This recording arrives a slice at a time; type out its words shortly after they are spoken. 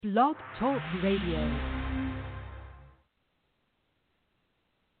Blog Talk Radio.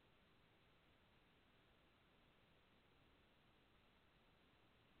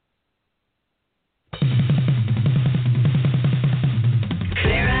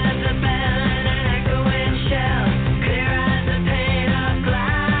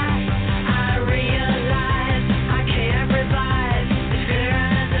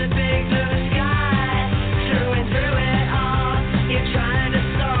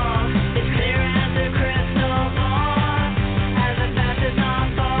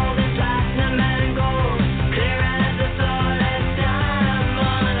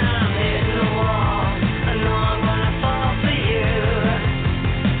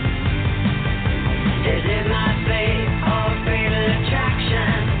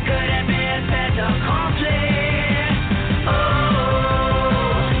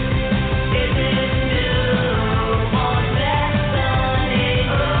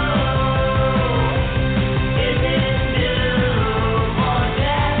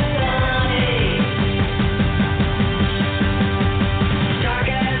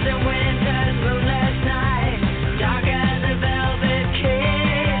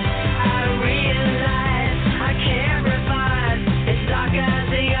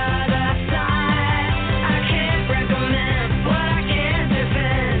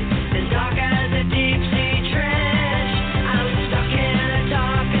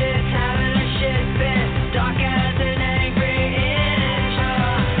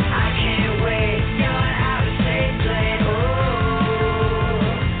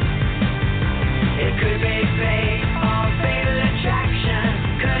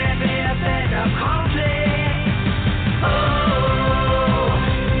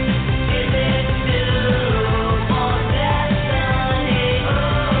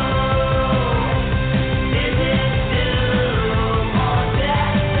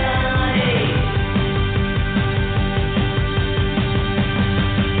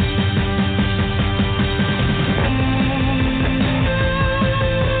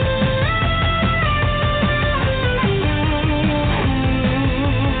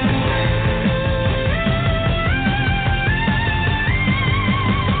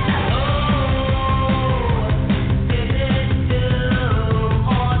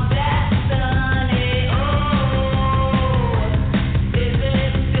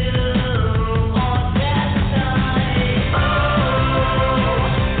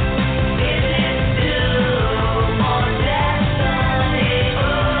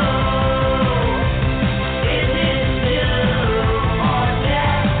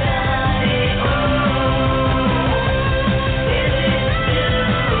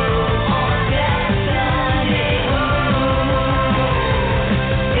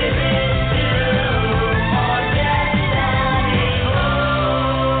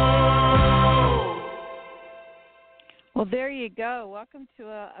 Welcome to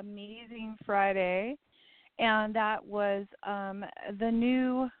an amazing Friday, and that was the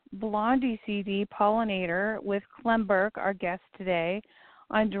new Blondie CD, Pollinator, with Clem Burke, our guest today,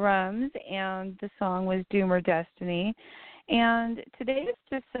 on drums, and the song was Doom or Destiny. And today is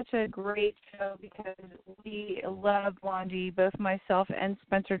just such a great show because we love Blondie, both myself and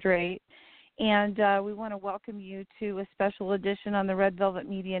Spencer Drake, and we want to welcome you to a special edition on the Red Velvet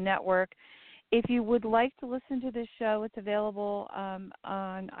Media Network. If you would like to listen to this show, it's available on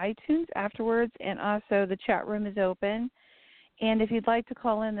iTunes afterwards, and also the chat room is open. And if you'd like to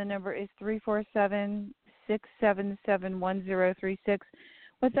call in, the number is 347-677-1036.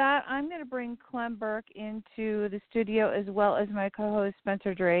 With that, I'm going to bring Clem Burke into the studio as well as my co-host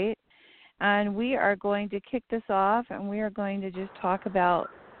Spencer Drake, and we are going to kick this off, and we are going to just talk about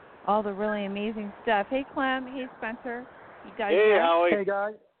all the really amazing stuff. Hey, Clem. Hey, Spencer. You guys Hey, there? Howie. Hey,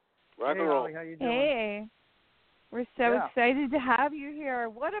 guys. Rock and roll. Holly, how you doing? Hey, we're so excited to have you here.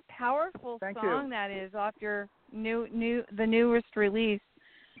 What a powerful song that is off your the newest release.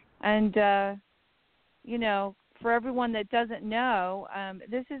 And for everyone that doesn't know,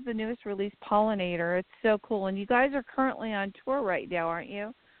 this is the newest release, Pollinator. It's so cool. And you guys are currently on tour right now, aren't you?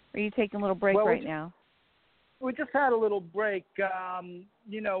 Or are you taking a little break right now? We just had a little break. We're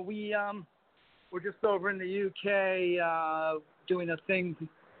just over in the UK doing a thing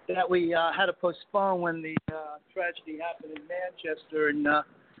that we had to postpone when the tragedy happened in Manchester, and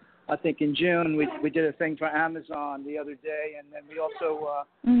I think in June we did a thing for Amazon the other day, and then we also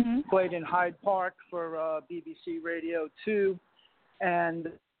played in Hyde Park for BBC Radio 2, and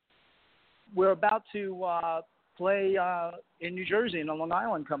we're about to play in New Jersey and on Long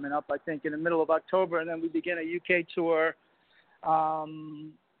Island coming up, I think, in the middle of October, and then we begin a UK tour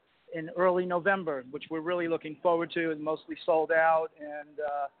in early November, which we're really looking forward to. It's mostly sold out, and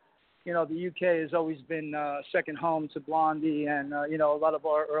the UK has always been second home to Blondie, and a lot of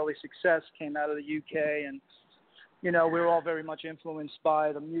our early success came out of the UK, and we were all very much influenced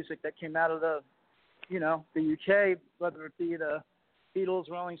by the music that came out of the UK, whether it be the Beatles,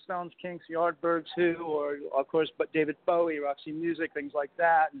 Rolling Stones, Kinks, Yardbirds, Who, or of course, but David Bowie, Roxy Music, things like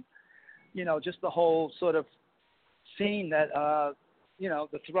that, and just the whole sort of scene that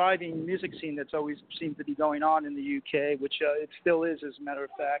the thriving music scene that's always seemed to be going on in the UK, which it still is, as a matter of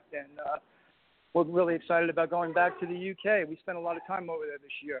fact, and we're really excited about going back to the UK. We spent a lot of time over there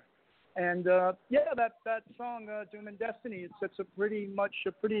this year. And that song, Doom and Destiny, it's a pretty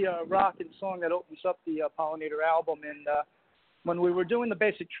rockin' song that opens up the Pollinator album. And when we were doing the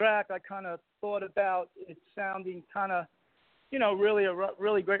basic track, I kind of thought about it sounding kind of, really a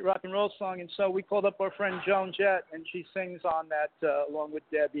really great rock and roll song. And so we called up our friend Joan Jett, and she sings on that along with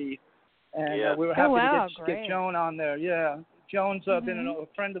Debbie. And we were happy to get Joan on there. Yeah, Joan's been a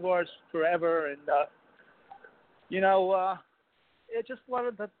friend of ours forever, and it just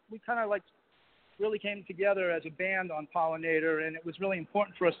we kind of like really came together as a band on Pollinator, and it was really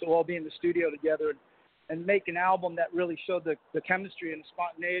important for us to all be in the studio together and make an album that really showed the chemistry and the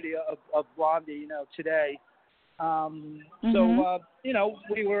spontaneity of Blondie, today. So,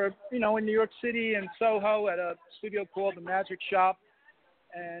 we were, in New York City and Soho at a studio called The Magic Shop,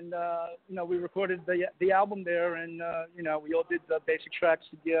 and, we recorded the album there, and, we all did the basic tracks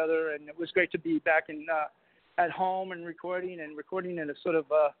together, and it was great to be back at home and recording in a sort of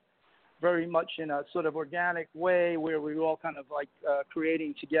very much in a sort of organic way where we were all kind of like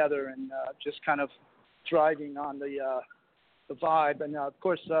creating together and just kind of driving on the vibe. And of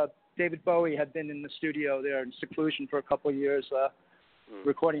course, David Bowie had been in the studio there in seclusion for a couple of years,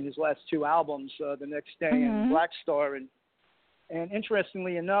 recording his last two albums, The Next Day and Black Star. And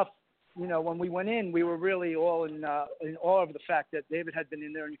interestingly enough, when we went in, we were really all in awe of the fact that David had been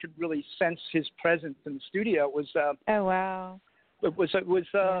in there, and you could really sense his presence in the studio. It was oh wow! It was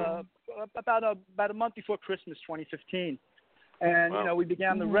about a month before Christmas, 2015, and wow. We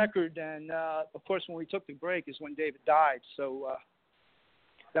began the record, and of course, when we took the break is when David died. So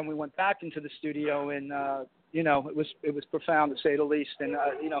then we went back into the studio, and it was profound to say the least, and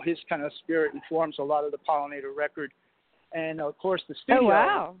his kind of spirit informs a lot of the Pollinator record. And of course, the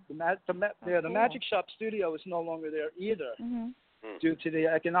studio, the Magic Shop studio is no longer there either, due to the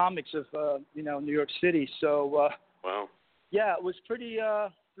economics of New York City. So yeah, it was pretty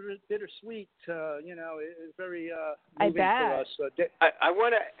bittersweet. It was very moving for us. I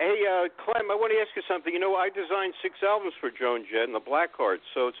want to, Clem, I want to ask you something. I designed 6 albums for Joan Jett and the Blackhearts,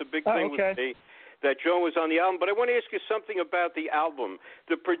 so it's a big thing with me that Joan was on the album. But I want to ask you something about the album.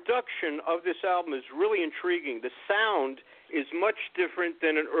 The production of this album is really intriguing. The sound is much different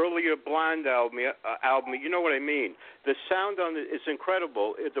than an earlier Blonde album. You know what I mean? The sound on it is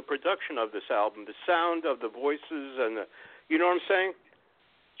incredible. The production of this album, the sound of the voices, and you know what I'm saying?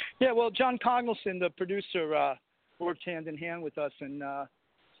 Yeah, well, John Cognelson, the producer, worked hand in hand with us, and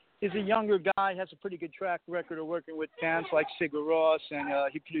he's a younger guy, has a pretty good track record of working with bands like Sigur Rós,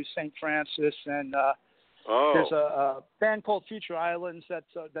 and he produced St. Francis, and there's a band called Future Islands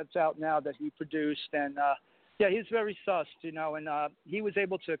that's out now that he produced, and he's very sussed, and he was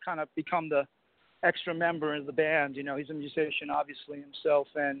able to kind of become the extra member of the band. He's a musician, obviously, himself,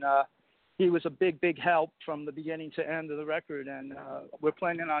 and he was a big help from the beginning to end of the record, and we're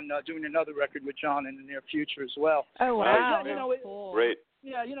planning on doing another record with John in the near future as well. Oh, wow. Cool. Great.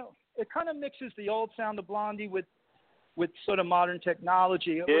 Yeah, it kind of mixes the old sound of Blondie with sort of modern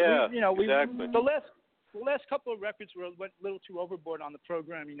technology. Yeah, exactly. The last couple of records went a little too overboard on the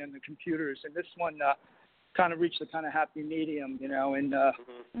programming and the computers, and this one kind of reached the kind of happy medium,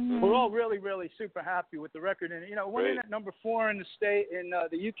 and we're all really, really super happy with the record. And, it went in at number 4 in the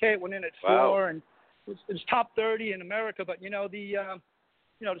UK, it went in at 4, and it was top 30 in America, but,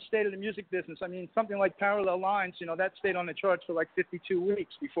 the state of the music business. I mean, something like Parallel Lines, that stayed on the charts for like 52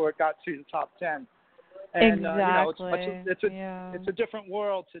 weeks before it got to the top 10. And, exactly. It's a different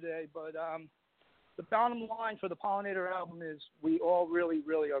world today. But the bottom line for the Pollinator album is we all really,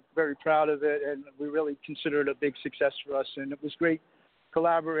 really are very proud of it, and we really consider it a big success for us. And it was great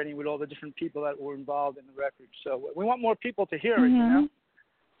collaborating with all the different people that were involved in the record. So we want more people to hear it,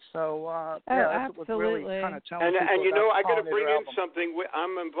 So, that's what we're really kind of telling people. And I got to bring in album. something.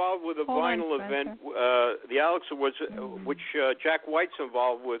 I'm involved with a vinyl event, the Alex Awards, which Jack White's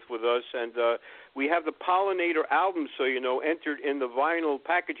involved with us, and we have the Pollinator album, so entered in the vinyl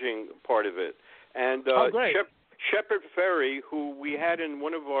packaging part of it. And Shepard Ferry, who we had in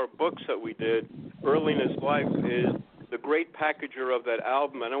one of our books that we did early in his life, is the great packager of that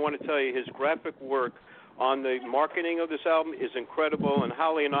album. And I want to tell you, his graphic work on the marketing of this album is incredible. And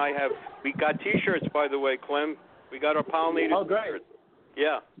Holly and I we got T-shirts, by the way, Clem. We got our pollinator T-shirts.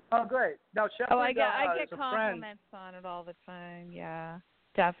 Yeah. Oh, great. Now, Shepard, I get is a compliments on it all the time. Yeah,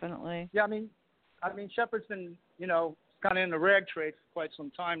 definitely. Yeah, I mean, Shepard's been, kind of in the rag trade for quite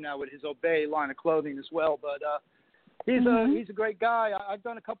some time now with his Obey line of clothing as well. But he's a great guy. I've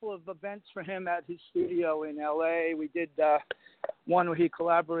done a couple of events for him at his studio in L.A. We did one where he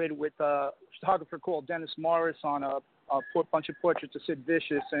collaborated with a photographer called Dennis Morris on a bunch of portraits of Sid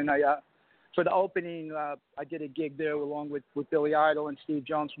Vicious, and for the opening, I did a gig there along with Billy Idol and Steve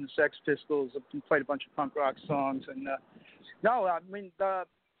Jones from the Sex Pistols. We played a bunch of punk rock songs, and the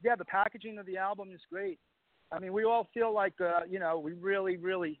packaging of the album is great. I mean, we all feel like we really,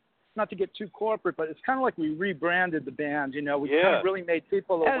 really, not to get too corporate, but it's kind of like we rebranded the band. We kind of really made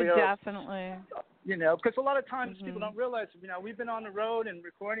people aware. Oh, definitely. Because a lot of times people don't realize. We've been on the road and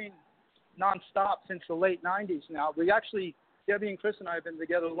recording nonstop since the late '90s. Now we actually. Debbie and Chris and I have been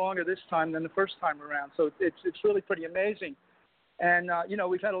together longer this time than the first time around, so it's really pretty amazing. And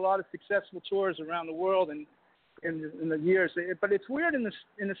we've had a lot of successful tours around the world and in the years. But it's weird in the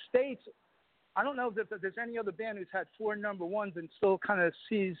States. I don't know if there's any other band who's had 4 number ones and still kind of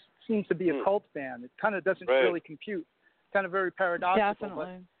seems to be a cult band. It kind of doesn't really compute. Kind of very paradoxical.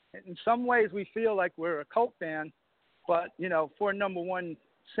 Definitely. But in some ways, we feel like we're a cult band, but 4 number one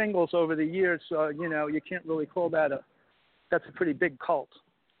singles over the years. You can't really call that That's a pretty big cult.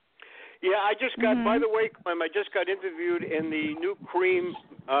 Yeah, I just got, by the way, Clem, I just got interviewed in the new Cream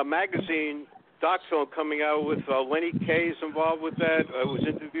magazine doc film coming out with Lenny Kaye's involved with that. I was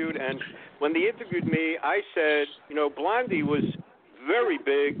interviewed, and when they interviewed me, I said, Blondie was very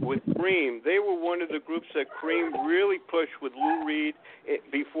big with Cream. They were one of the groups that Cream really pushed with Lou Reed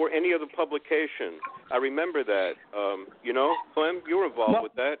before any other publication. I remember that. Clem, you were involved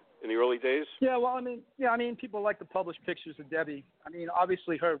with that in the early days? Yeah, well, I mean, people like to publish pictures of Debbie. I mean,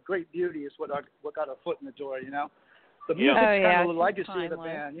 obviously her great beauty is what got her foot in the door, The music's kind of the legacy of the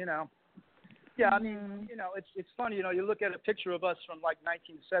band, Yeah, I mean, it's funny, you look at a picture of us from like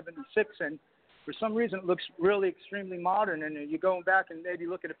 1976, and for some reason it looks really extremely modern, and you go back and maybe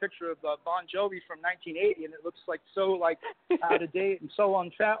look at a picture of Bon Jovi from 1980, and it looks like so out of date and so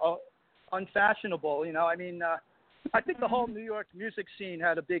unfashionable, I think the whole New York music scene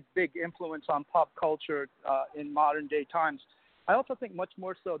had a big influence on pop culture in modern day times. I also think much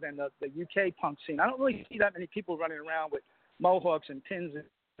more so than the UK punk scene. I don't really see that many people running around with mohawks and pins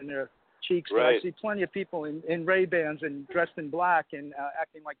in their cheeks. Right. But I see plenty of people in Ray-Bans and dressed in black and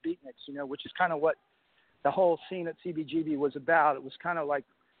acting like beatniks, which is kind of what the whole scene at CBGB was about. It was kind of like,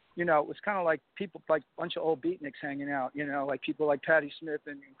 people, like a bunch of old beatniks hanging out, like people like Patti Smith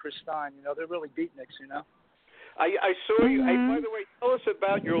and Chris Stein, they're really beatniks, I saw you. By the way, tell us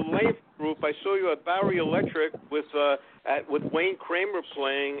about your Length group. I saw you at Bowery Electric with Wayne Kramer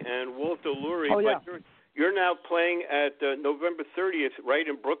playing and Walter Lurie. Oh, yeah. But you're now playing at November 30th, right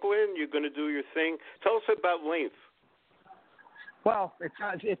in Brooklyn. You're going to do your thing. Tell us about Length. Well, it's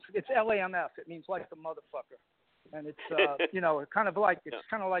LAMF. It means like the motherfucker, and it's kind of like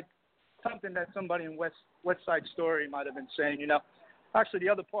something that somebody in West Side Story might have been saying. Actually, the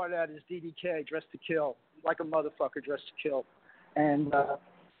other part of that is DDK, Dressed to Kill, like a motherfucker dressed to kill. And,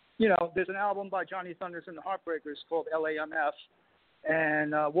 there's an album by Johnny Thunders and the Heartbreakers called LAMF.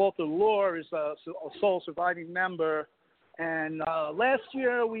 And Walter Lurie is a sole surviving member. And last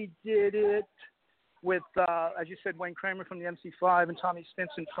year we did it with, as you said, Wayne Kramer from the MC5 and Tommy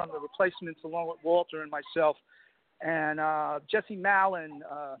Stinson from the Replacements, along with Walter and myself. And Jesse Mallon,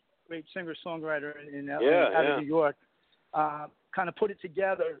 great singer-songwriter out of New York, kind of put it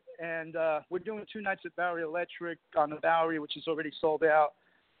together, and we're doing 2 nights at Bowery Electric on the Bowery, which is already sold out.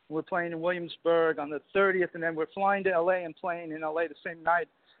 We're playing in Williamsburg on the 30th, and then we're flying to LA and playing in LA the same night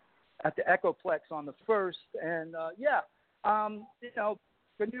at the Echoplex on the 1st. And the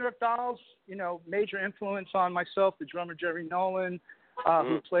New York Dolls, major influence on myself, the drummer Jerry Nolan,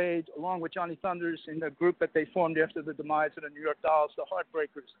 who played along with Johnny Thunders in the group that they formed after the demise of the New York Dolls, the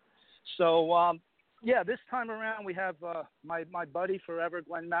Heartbreakers. So this time around we have my buddy forever,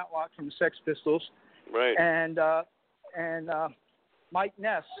 Glenn Matlock from the Sex Pistols, right, and Mike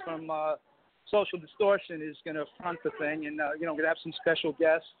Ness from Social Distortion is going to front the thing, and we're going to have some special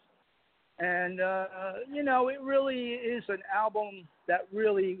guests. And it really is an album that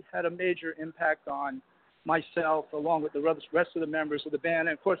really had a major impact on myself, along with the rest of the members of the band,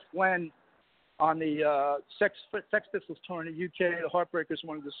 and of course Glenn on the Sex Pistols tour in the UK. The Heartbreakers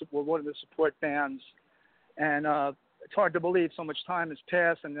were one of the support bands, and it's hard to believe so much time has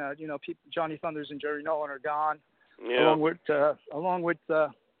passed, and Johnny Thunders and Jerry Nolan are gone. Yeah. Along with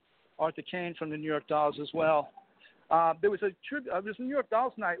Arthur Kane from the New York Dolls as well. There was a New York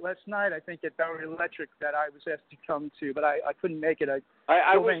Dolls night last night, I think, at Barry Electric that I was asked to come to, but I couldn't make it.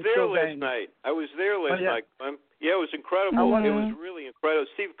 I was there last night. I was there last night. Yeah, it was incredible. Mm-hmm. It was really incredible.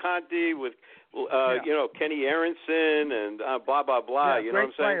 Steve Conti with, Kenny Aronson and blah, blah, blah. Yeah, you know what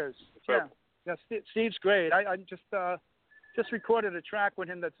I'm saying? Players. Yeah, Steve's great. I just recorded a track with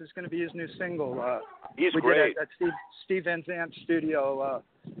him that's going to be his new single. He's we great. did it at Steve Van Zant's studio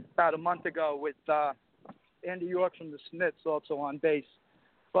about a month ago with Andy York from the Smiths also on bass.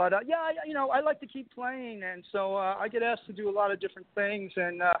 But I like to keep playing, and so I get asked to do a lot of different things.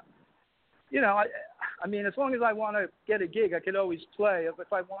 And I mean, as long as I want to get a gig, I could always play.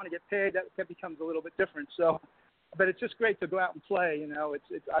 If I want to get paid, that becomes a little bit different. So, but it's just great to go out and play.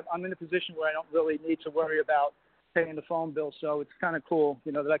 I'm in a position where I don't really need to worry about paying the phone bill, so it's kind of cool,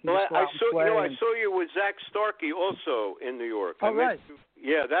 that I can just go out and play. I saw you with Zach Starkey also in New York. Oh, right.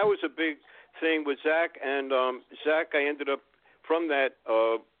 Yeah, that was a big thing with Zach, and Zach, I ended up, from that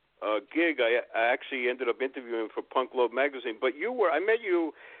gig, I actually ended up interviewing for Punk Globe magazine, but I met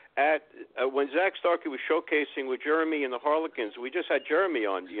you at when Zach Starkey was showcasing with Jeremy and the Harlequins. We just had Jeremy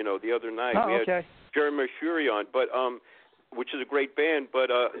on, the other night. Oh, we had okay. Jeremy Shuri on, but which is a great band. But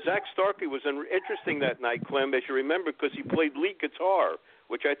Zach Starkey was interesting that night, Clem, as you remember, because he played lead guitar,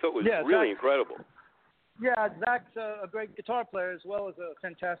 which I thought was really incredible. Yeah, Zach's a great guitar player as well as a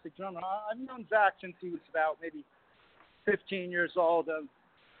fantastic drummer. I've known Zach since he was about maybe 15 years old.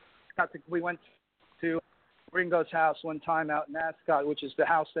 We went to Ringo's house one time out in Ascot, which is the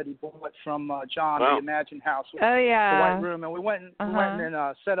house that he bought from John, the Imagine House. Oh, yeah. The white room. And we went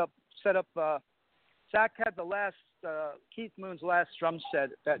and set up. Zach had the last Keith Moon's last drum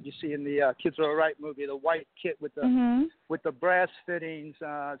set that you see in the Kids Are Alright movie, the white kit with the brass fittings.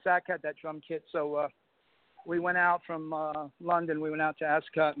 Zach had that drum kit, so we went out from London. We went out to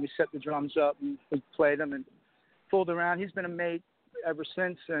Ascot and we set the drums up and we played them and fooled around. He's been a mate ever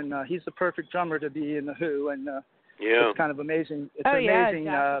since, and he's the perfect drummer to be in the Who. And it's kind of amazing. It's amazing.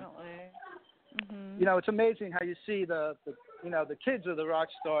 Definitely. It's amazing how you see the kids of the rock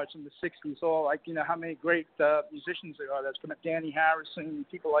stars from the 60s, all how many great musicians there are. That's come up, Danny Harrison,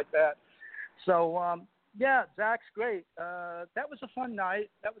 people like that. So, Zach's great. That was a fun night.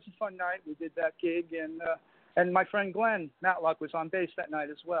 We did that gig, and my friend Glenn Matlock was on bass that night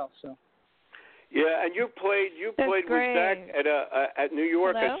as well. So. Yeah, and you played with Zach at New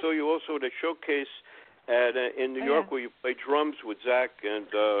York. Hello? I saw you also at a showcase in New York where you played drums with Zach and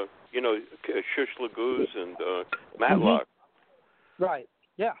Shush Laguz and Matlock. Right.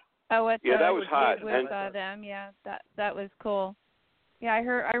 Yeah. Oh, that was hot. With them, that was cool. Yeah,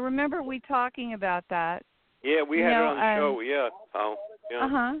 I remember we talking about that. Yeah, we had it on the show. Yeah. Oh.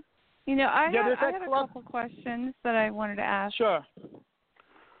 Yeah. I had a couple questions that I wanted to ask. Sure.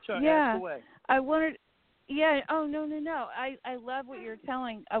 Yeah. Ask away. I wanted. Yeah. Oh no. I love what you're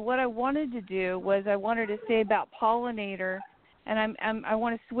telling. What I wanted to do was I wanted to say about Pollinator, and I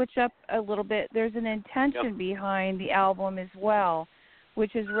want to switch up a little bit. There's an intention behind the album as well,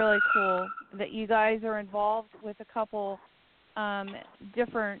 which is really cool. That you guys are involved with a couple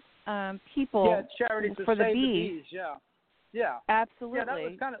different people. Yeah, charities for the Save bees. Yeah. Absolutely. Yeah,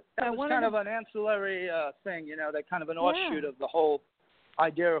 that was kind of an ancillary thing, that kind of an offshoot of the whole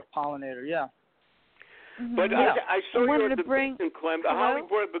idea of Pollinator. Yeah. But I saw you at the Beacon, Clem. Holly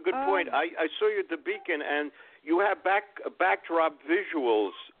brought up a good point. I saw you at the Beacon, and you have backdrop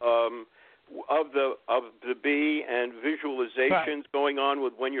visuals of the bee and visualizations going on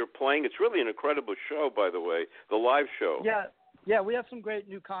with when you're playing. It's really an incredible show, by the way, the live show. Yeah, we have some great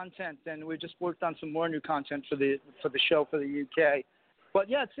new content, and we just worked on some more new content for the show for the UK. But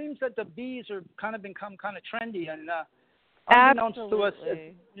yeah, it seems that the bees are kind of become kind of trendy, and unbeknownst to us,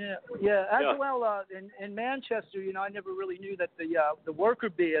 as well in Manchester, I never really knew that the worker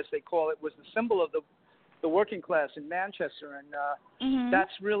bee, as they call it, was the symbol of the working class in Manchester, and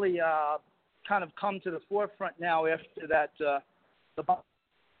that's really kind of come to the forefront now after that.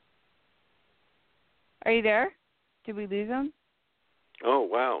 Are you there? Did we lose him? Oh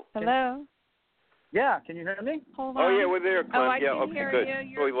wow! Hello. Yeah, can you hear me? Hold on. Oh yeah, we're there, Clem. I can hear good.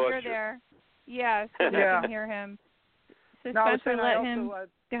 you. You're there. Yeah, so I can hear him. So Spencer, let him. Go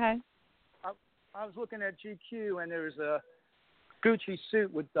ahead. I was looking at GQ, and there's a Gucci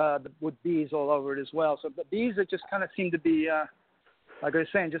suit with bees all over it as well. So the bees that just kind of seem to be, like I was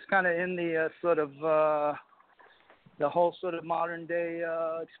saying, just kind of in the sort of the whole sort of modern day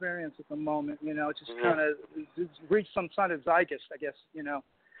experience at the moment. It's just kind of reached some sort of zeitgeist, I guess.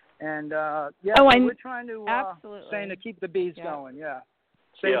 And we're trying to saying to keep the bees going. Yeah.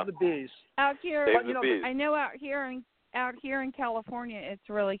 Save the bees. Out here, Save the bees. I know out here in California, it's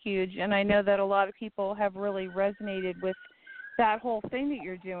really huge, and I know that a lot of people have really resonated with that whole thing that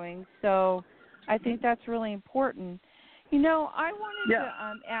you're doing. So I think that's really important. I wanted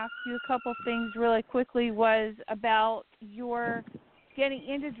to ask you a couple things really quickly. Was about your getting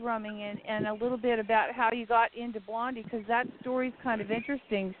into drumming and a little bit about how you got into Blondie, because that story's kind of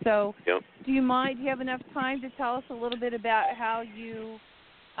interesting. So do you have enough time to tell us a little bit about how you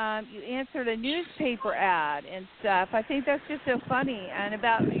answered a newspaper ad and stuff? I think that's just so funny, and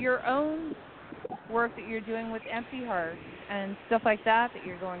about your own work that you're doing with Empty Heart and stuff like that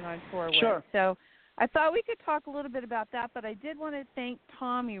you're going on tour with. Sure. So I thought we could talk a little bit about that, but I did want to thank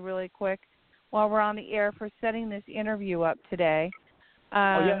Tommy really quick while we're on the air for setting this interview up today.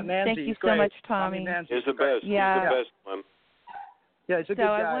 Thank you so much, Tommy. He's the best. Yeah. He's the best one. Yeah, he's a good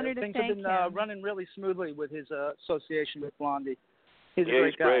guy. I wanted to Things thank have been him. running really smoothly with his association with Blondie. He's a He's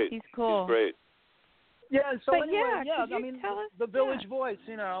great guy. great. He's cool. He's great. Yeah, so But anyway, tell us, the Village Voice,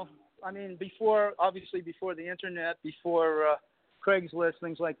 before the internet, before Craigslist,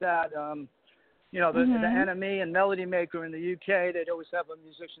 things like that, the NME and Melody Maker in the UK, they'd always have a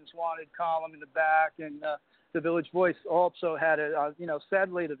Musicians Wanted column in the back, and the Village Voice also had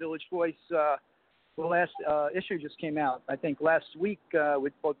sadly, the Village Voice, the last issue just came out, I think last week,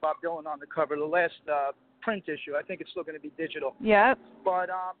 with both Bob Dylan on the cover, the last print issue. I think it's still going to be digital. Yep. But,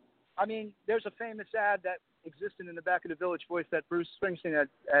 there's a famous ad that existed in the back of the Village Voice that Bruce Springsteen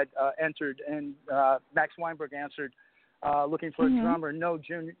had entered, and Max Weinberg answered, looking for a drummer. No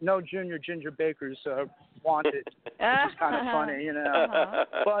junior Ginger Bakers wanted, which is kind of funny,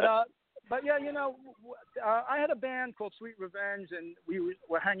 But yeah, I had a band called Sweet Revenge, and we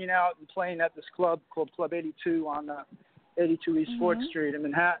were hanging out and playing at this club called Club 82 on 82 East 4th Street in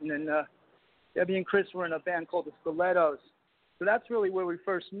Manhattan, and Debbie and Chris were in a band called the Stilettos. So that's really where we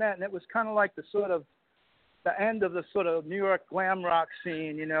first met, and it was kind of like the end of the sort of New York glam rock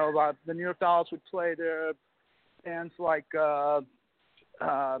scene. The New York Dolls would play there. Bands like I'm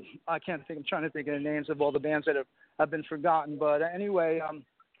trying to think of the names of all the bands that have been forgotten. But anyway,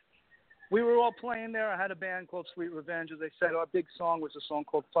 we were all playing there. I had a band called Sweet Revenge. As I said, our big song was a song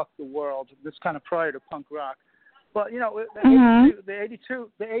called "Fuck the World." This kind of prior to punk rock. But the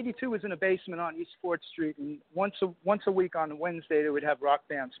 82 was in a basement on East 4th Street, and once a week on Wednesday they would have rock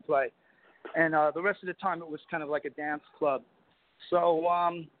bands play, and the rest of the time it was kind of like a dance club. So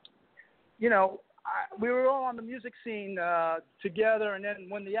we were all on the music scene together, and then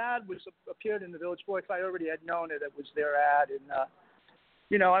when the ad appeared in the Village Voice, I already had known it was their ad, and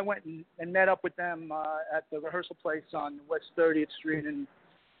I went and met up with them at the rehearsal place on West 30th Street, and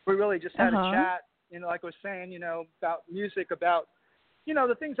we really just had a chat. Like I was saying, about music, about,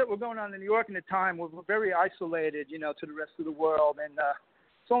 the things that were going on in New York at the time were very isolated, to the rest of the world. And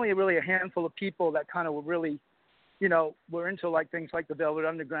it's only really a handful of people that kind of were really, were into like things like the Velvet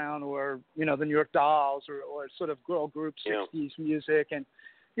Underground or, the New York Dolls or sort of girl group 60s music. And,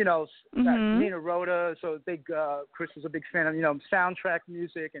 that Nina Rhoda, so Chris was a big fan of, soundtrack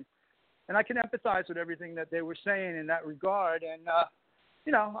music. And I can empathize with everything that they were saying in that regard. And,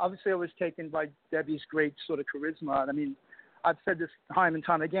 obviously I was taken by Debbie's great sort of charisma. I mean, I've said this time and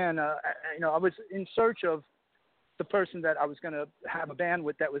time again, I was in search of the person that I was going to have a band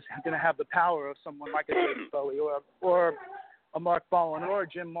with that was going to have the power of someone like a David Bowie or a Mark Bolan or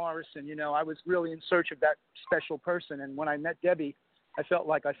Jim Morrison. I was really in search of that special person. And when I met Debbie, I felt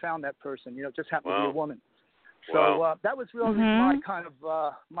like I found that person, it just happened to be a woman. So that was really my kind of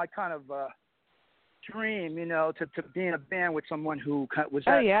dream, to be in a band with someone who was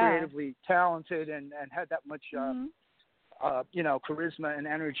that creatively talented and had that much, charisma and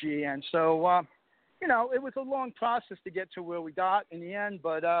energy. And so, it was a long process to get to where we got in the end.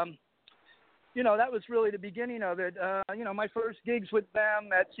 But, that was really the beginning of it. My first gigs with them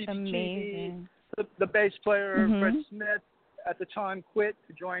at CBGB, the bass player, Fred Smith, at the time quit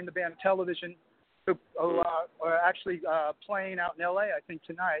to join the band Television, who are actually playing out in L.A., I think,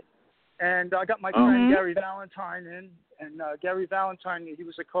 tonight. And I got my friend Gary Valentine in, and Gary Valentine, he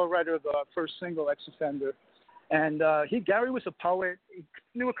was a co-writer of the first single, Ex-Offender. And Gary was a poet. He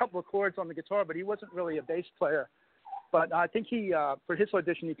knew a couple of chords on the guitar, but he wasn't really a bass player. But I think for his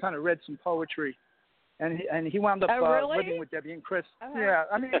audition, he kind of read some poetry. And he wound up living with Debbie and Chris. Yeah,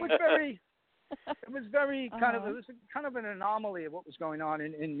 I mean, it was very kind of an anomaly of what was going on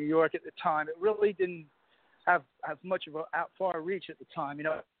in New York at the time. It really didn't have much of a far reach at the time,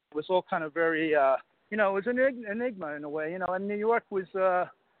 It was all kind of very, it was an enigma in a way, and New York was a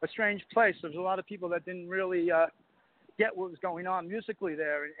strange place. There was a lot of people that didn't really, get what was going on musically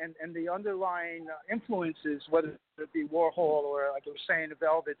there, and the underlying influences, whether it be Warhol or, like I was saying, the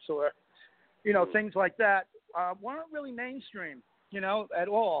Velvets or, things like that, weren't really mainstream, at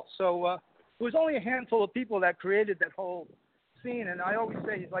all. So it was only a handful of people that created that whole scene. And I always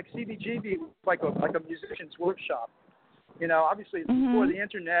say, like, CBGB was like a musician's workshop. Obviously it's before the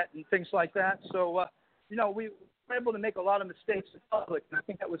internet and things like that. So, we were able to make a lot of mistakes in public, and I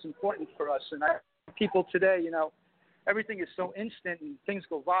think that was important for us. And people today, everything is so instant and things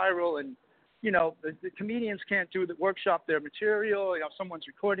go viral, and, the comedians can't workshop their material. Someone's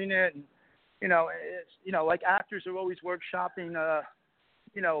recording it, and, it's, like actors are always workshopping, a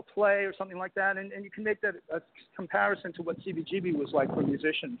play or something like that, and you can make that a comparison to what CBGB was like for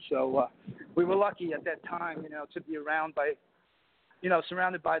musicians. So we were lucky at that time, to be around by,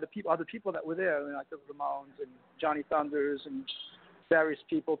 surrounded by other people that were there, like the Ramones and Johnny Thunders and various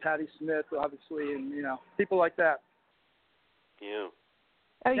people, Patti Smith, obviously, and, people like that. Yeah.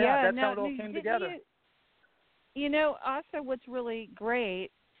 Oh, yeah. That's how it all came together. Also what's really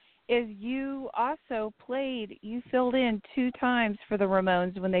great is you also you filled in 2 times for the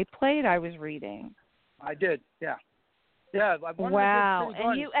Ramones when they played I Was Reading. I did, yeah. Yeah. Wow.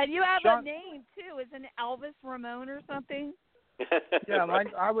 And you have a name, too. Isn't it Elvis Ramone or something? Yeah,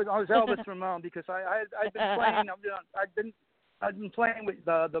 I was Elvis Ramone because I've been playing. I've been playing with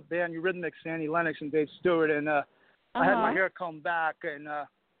the band Eurythmics, Annie Lennox and Dave Stewart, and I had my hair combed back, and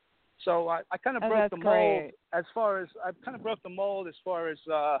so I kind of broke the mold as far as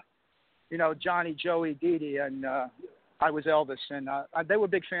Johnny, Joey, Dee Dee, and I was Elvis, and they were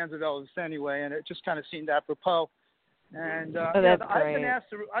big fans of Elvis anyway, and it just kind of seemed apropos. And I've been asked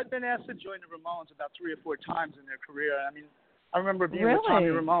to join the Ramones about 3 or 4 times in their career. I mean, I remember being with Tommy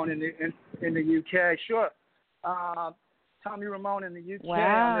Ramone in the UK. Sure, Tommy Ramone in the UK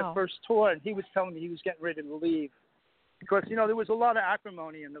on their first tour, and he was telling me he was getting ready to leave because there was a lot of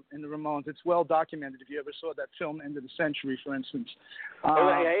acrimony in the Ramones. It's well documented. If you ever saw that film End of the Century, for instance.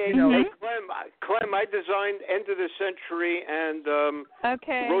 Hey, Clem, I designed End of the Century and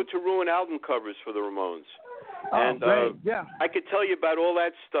Road to Ruin album covers for the Ramones. And great. Yeah. I could tell you about all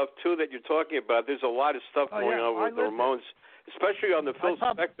that stuff too that you're talking about. There's a lot of stuff going on with the Ramones, especially on the Phil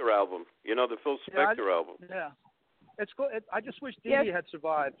Spector album. The Phil Spector album. Yeah. It's good. I just wish Dee Dee had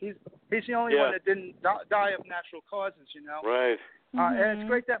survived. He's the only one that didn't die of natural causes, Right. And it's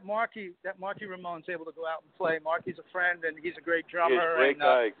great that Marky Ramone's able to go out and play. Marky's a friend, and he's a great drummer. He's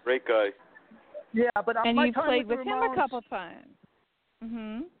great guy. Yeah, but and my you time played with with the him Ramones, a couple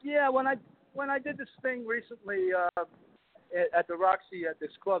times. Yeah, when I did this thing recently at the Roxy at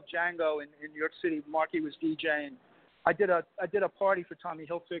this club Django in New York City, Marky was DJing. I did a party for Tommy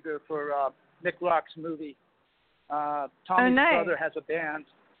Hilfiger for Nick Rock's movie. Tommy's brother has a band.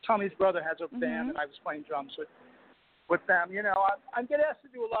 Tommy's brother has a band, and I was playing drums with them. I get asked to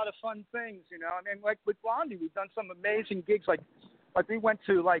do a lot of fun things. I mean, like with Blondie, we've done some amazing gigs. Like we went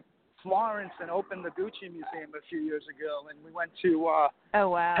to Florence and opened the Gucci Museum a few years ago, and we went to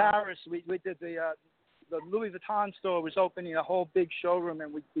Paris. We did the Louis Vuitton store was opening a whole big showroom,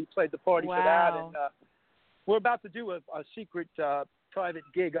 and we played the party for that. And we're about to do a secret private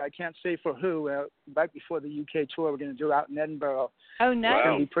gig. I can't say for who. Right before the UK tour, we're going to do out in Edinburgh. Oh, nice! It's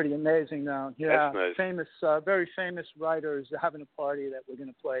going to be pretty amazing, though. Yeah, that's nice. Very famous writers having a party that we're going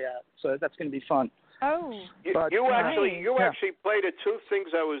to play at. So that's going to be fun. Oh, you actually played at 2 things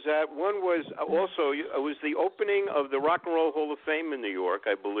I was at. One was it was the opening of the Rock and Roll Hall of Fame in New York,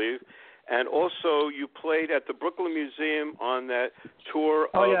 I believe, and also you played at the Brooklyn Museum on that tour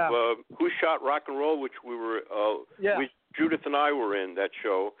of Who Shot Rock and Roll, which we were Judith and I were in that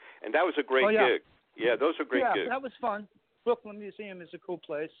show, and that was a great gig. Yeah, those are great gigs. Yeah, that was fun. Brooklyn Museum is a cool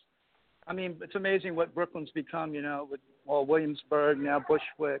place. I mean, it's amazing what Brooklyn's become, with Williamsburg, now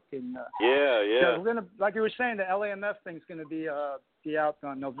Bushwick, and we're gonna, like you were saying, the LAMF thing's gonna be out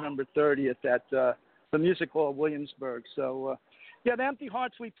on November 30th at the Music Hall Williamsburg. So, the Empty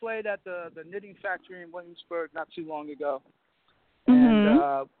Hearts we played at the Knitting Factory in Williamsburg not too long ago,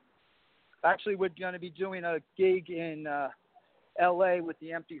 and actually we're gonna be doing a gig in LA with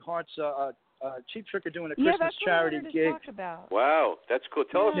the Empty Hearts. Cheap Trick are doing a Christmas charity gig. Talk about. Wow, that's cool.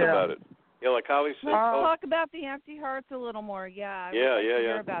 Tell us about it. Yeah, like Holly said. Let's talk about the Empty Hearts a little more. I would like to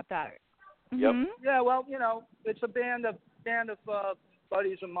hear about that. Yep. Yeah, well, it's a band of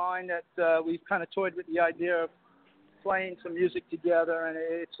buddies of mine that we've kind of toyed with the idea of playing some music together, and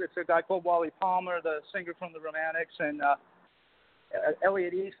it's a guy called Wally Palmer, the singer from the Romantics, and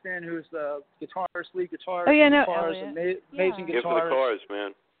Elliot Easton, who's the lead guitarist. Oh, yeah, no, amazing guitarist. Give for the Cars,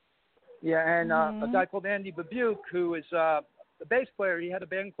 man. Yeah, and a guy called Andy Babuke, who is the bass player. He had a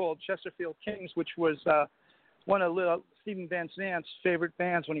band called Chesterfield Kings, which was one of Stephen Van Zant's favorite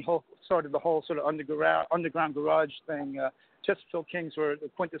bands when he started the whole sort of underground garage thing. Chesterfield Kings were the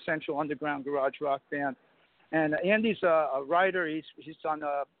quintessential underground garage rock band. And Andy's a writer. He's on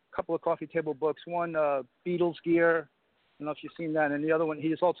a couple of coffee table books. One, Beatles Gear. I don't know if you've seen that. And the other one,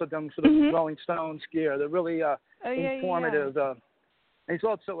 he's also done for the Rolling Stones Gear. They're really informative. Yeah. And he's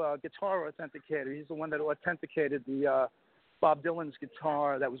also a guitar authenticator. He's the one that authenticated the Bob Dylan's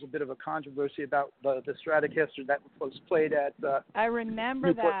guitar. That was a bit of a controversy about the Stratocaster that was played at I remember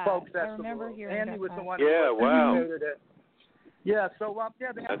Newport that. Folk Festival. I remember hearing Andy was that. the one Yeah, who wow. authenticated it. Yeah, so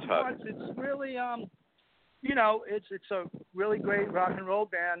the That's hot. it's really it's a really great rock and roll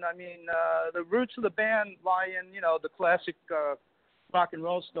band. I mean, the roots of the band lie in the classic rock and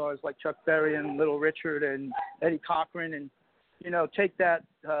roll stars like Chuck Berry and Little Richard and Eddie Cochran, and take that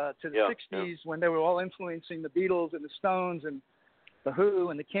to the 60s when they were all influencing the Beatles and the Stones and the Who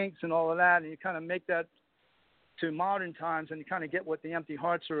and the Kinks and all of that, and you kind of make that to modern times, and you kind of get what the Empty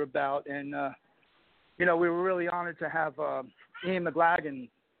Hearts are about. And we were really honored to have Ian McLagan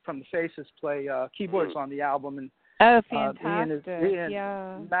from the Faces play keyboards on the album. And fantastic!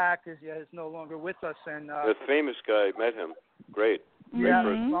 Ian Mac is no longer with us, and the famous guy, met him. Great. Yeah,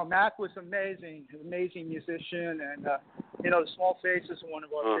 Mm-hmm. well, Mac was amazing musician, and the Small Faces are one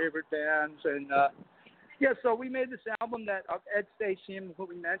of our favorite bands, and so we made this album that Ed Stacey, who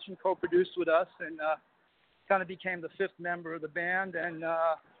we mentioned, co-produced with us, and kind of became the fifth member of the band, and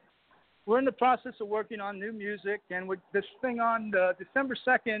we're in the process of working on new music, and with this thing on December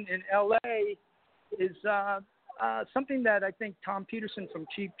 2nd in L.A. is something that I think Tom Peterson from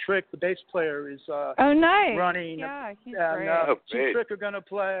Cheap Trick, the bass player, is nice. running. Yeah, he's and, great. Cheap Trick are going to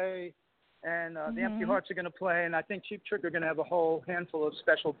play, and the Empty Hearts are going to play, and I think Cheap Trick are going to have a whole handful of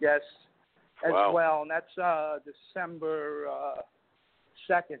special guests as well, and that's December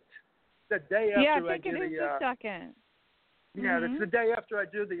 2nd. The day after I think it is the 2nd. Yeah, it's the day after I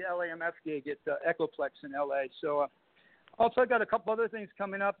do the LAMF gig at Echoplex in LA. So also I got a couple other things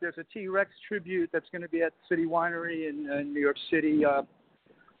coming up. There's a T-Rex tribute that's going to be at City Winery in New York City. I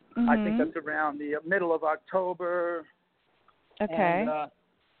think that's around the middle of October. Okay. And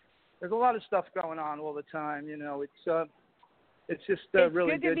there's a lot of stuff going on all the time. It's just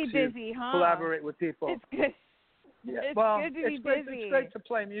really good to be to busy, huh? collaborate with people. It's good. Yeah, it's good to be great, busy. It's great to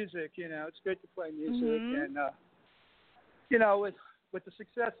play music. It's great to play music, and with the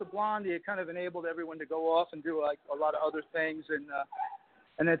success of Blondie, it kind of enabled everyone to go off and do like a lot of other things,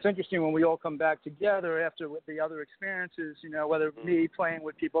 and it's interesting when we all come back together after with the other experiences. Whether me playing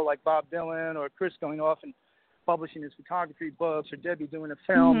with people like Bob Dylan or Chris going off and publishing his photography books, or Debbie doing a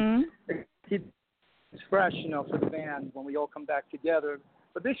film. It's fresh, for the band when we all come back together.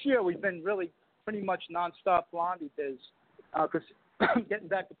 But this year we've been really pretty much nonstop Blondie biz, because getting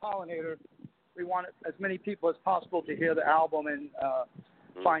back to Pollinator, we want as many people as possible to hear the album and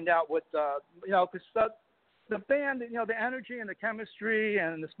find out what, because the band, the energy and the chemistry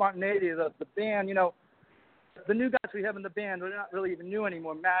and the spontaneity of the band, the new guys we have in the band, they're not really even new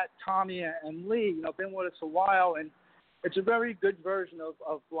anymore. Matt, Tommy, and Lee, been with us a while, and it's a very good version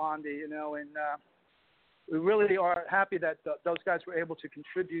of Blondie, and we really are happy that those guys were able to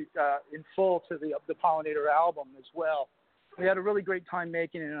contribute in full to the Pollinator album as well. We had a really great time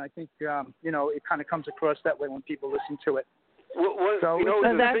making it, and I think, it kind of comes across that way when people listen to it. Well,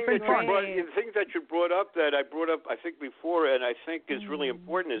 the thing that you brought up that I brought up, I think, before, and I think is really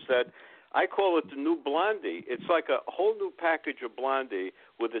important, is that I call it the new Blondie. It's like a whole new package of Blondie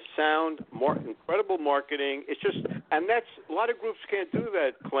with the sound, incredible marketing. It's just, and that's, a lot of groups can't do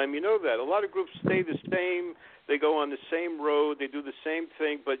that, Clem. You know that. A lot of groups stay the same. They go on the same road. They do the same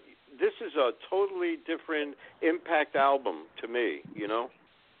thing. But this is a totally different impact album to me,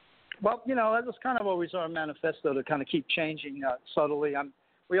 Well, that was kind of always our manifesto, to kind of keep changing subtly.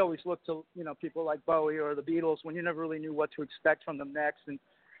 We always look to, people like Bowie or the Beatles when you never really knew what to expect from them next. And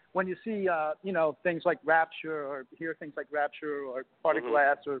when you see, things like Rapture, or hear things like Rapture or Part of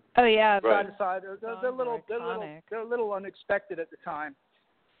Glass, or Side to Side, they're a little unexpected at the time.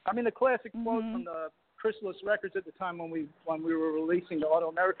 I mean, the classic quote from the Chrysalis Records at the time when we were releasing the Auto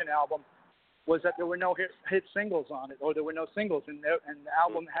American album was that there were no hit singles on it, or there were no singles, and the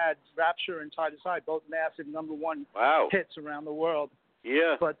album had Rapture and Side to Side, both massive #1 hits around the world.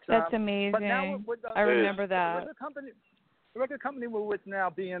 Yeah, but that's amazing. But now I remember that. The record company we're with now,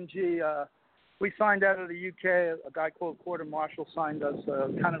 BMG, we signed out of the UK. A guy called Porter Marshall signed us.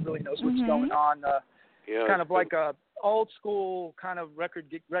 Kind of really knows what's going on. Kind of like a old school kind of record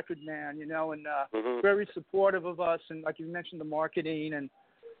man, and very supportive of us. And like you mentioned, the marketing and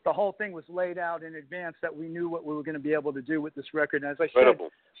the whole thing was laid out in advance, that we knew what we were going to be able to do with this record. And as I said,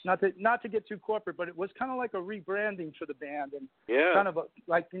 not to get too corporate, but it was kind of like a rebranding for the band, and kind of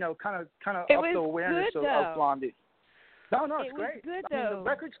kind of up the awareness of Blondie. No, it's great. Good, the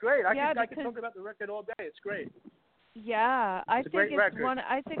record's great. I can talk about the record all day. It's great. Yeah, I think it's record.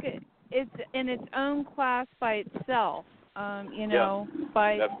 it's in its own class by itself.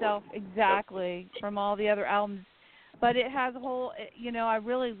 By itself exactly from all the other albums. But it has a whole, I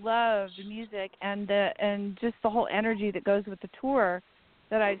really love the music and just the whole energy that goes with the tour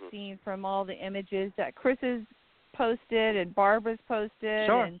that I've seen from all the images that Chris has posted and Barbara's posted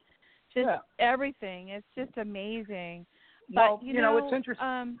and just everything. It's just amazing. But, it's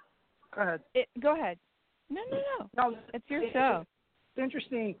interesting. Go ahead. Go ahead. No. It's your show. It's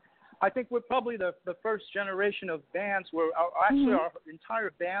interesting. I think we're probably the first generation of bands where our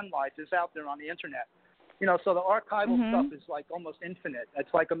entire band life is out there on the internet. So the archival stuff is like almost infinite.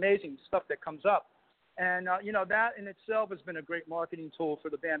 It's like amazing stuff that comes up. And, that in itself has been a great marketing tool for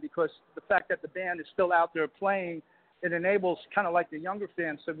the band because the fact that the band is still out there playing, it enables kind of like the younger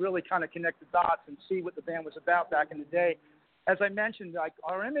fans to really kind of connect the dots and see what the band was about back in the day. As I mentioned, like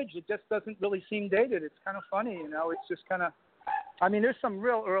our image, it just doesn't really seem dated. It's kind of funny, it's just kind of, there's some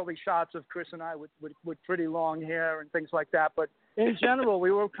real early shots of Chris and I with pretty long hair and things like that. But in general,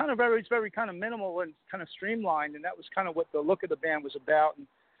 we were kind of very kind of minimal and kind of streamlined, and that was kind of what the look of the band was about. And,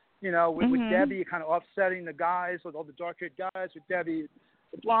 with Debbie kind of offsetting the guys, with all the dark-haired guys, with Debbie,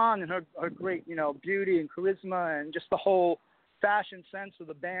 the blonde, and her great, beauty and charisma, and just the whole fashion sense of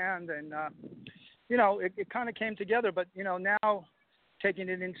the band. And, it kind of came together. But, now taking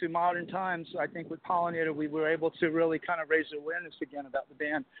it into modern times, I think with Pollinator, we were able to really kind of raise awareness again about the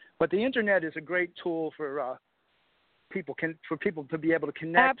band. But the internet is a great tool for people to be able to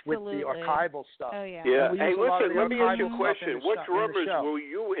connect with the archival stuff. Oh, yeah. Yeah. Hey, listen, let me ask you a question. What drummers were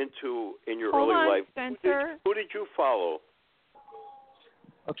you into in your early life? Spencer. Who did you follow?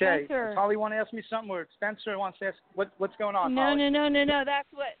 Okay. Spencer. Does Holly want to ask me something, or Spencer wants to ask what's going on? No, Holly? no. That's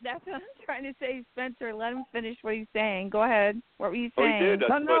what I'm trying to say, Spencer. Let him finish what he's saying. Go ahead. What were you saying?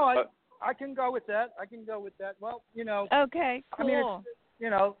 I can go with that. Well, Okay, cool.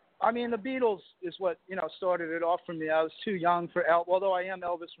 The Beatles is what, started it off for me. I was too young for although I am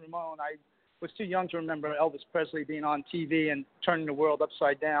Elvis Ramone, I was too young to remember Elvis Presley being on TV and turning the world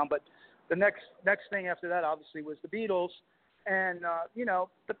upside down. But the next thing after that, obviously, was the Beatles. And,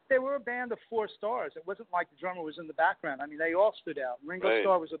 they were a band of 4 stars. It wasn't like the drummer was in the background. They all stood out. Ringo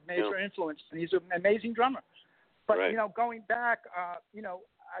Starr was a major influence, and he's an amazing drummer. But, going back,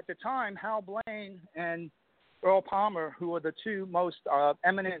 at the time, Hal Blaine and Earl Palmer, who were the 2 most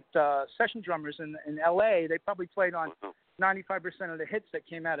eminent session drummers in L.A., they probably played on 95% of the hits that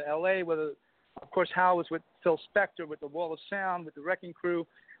came out of L.A., whether, of course, Hal was with Phil Spector, with the Wall of Sound, with the Wrecking Crew.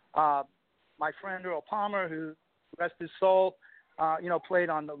 My friend Earl Palmer, who, rest his soul, played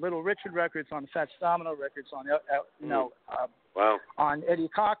on the Little Richard records, on the Fats Domino records, on, on Eddie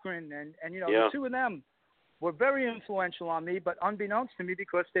Cochran. And the 2 of them were very influential on me, but unbeknownst to me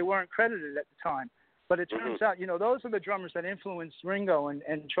because they weren't credited at the time. But it turns out, those are the drummers that influenced Ringo and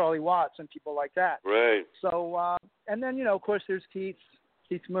Charlie Watts and people like that. Right. So, and then, of course, there's Keith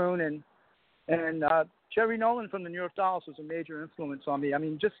Moon and Jerry Nolan from the New York Dolls was a major influence on me.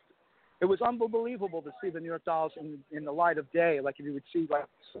 It was unbelievable to see the New York Dolls in the light of day. Like if you would see like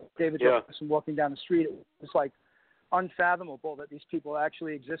David Jefferson walking down the street, it was like unfathomable that these people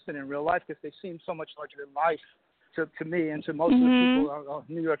actually existed in real life because they seemed so much larger than life to me and to most of the people on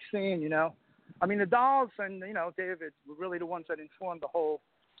the New York scene, the Dolls and, David were really the ones that informed the whole,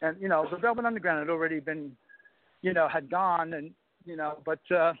 and, the Velvet Underground had already been, had gone and, but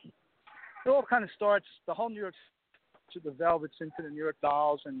it all kind of starts, the whole New York, to the Velvets into the New York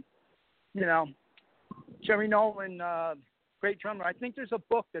Dolls and, Jerry Nolan, great drummer. I think there's a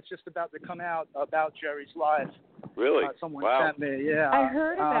book that's just about to come out about Jerry's life. Really? Someone sent me, I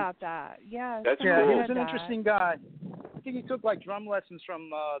heard about that. Yeah. That's cool. He was an that. interesting guy. I think he took like drum lessons from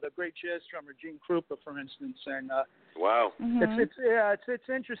the great jazz drummer Gene Krupa, for instance. And wow. It's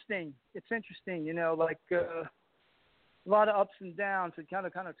interesting. It's interesting, a lot of ups and downs. It kind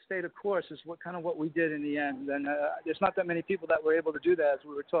of stayed a course is what we did in the end. And there's not that many people that were able to do that, as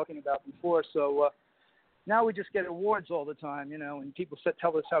we were talking about before. So now we just get awards all the time, and people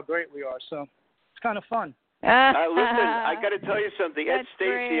tell us how great we are. So it's kind of fun. Listen, I got to tell you something. Ed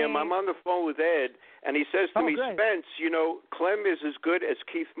Stacy, I'm on the phone with Ed, and he says to me, great. Spence, Clem is as good as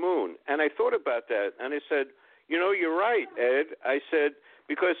Keith Moon. And I thought about that, and I said, you're right, Ed. I said,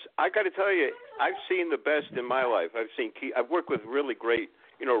 because I got to tell you, I've seen the best in my life. I've worked with really great,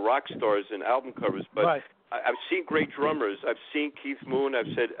 rock stars and album covers, but I've seen great drummers. I've seen Keith Moon. I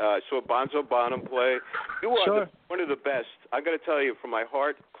saw Bonzo Bonham play. You are one of the best. I got to tell you, from my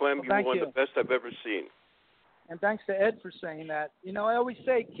heart, Clem, you are one of the best I've ever seen. And thanks to Ed for saying that. You know, I always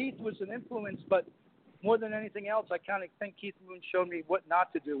say Keith was an influence, but more than anything else, I kind of think Keith Moon showed me what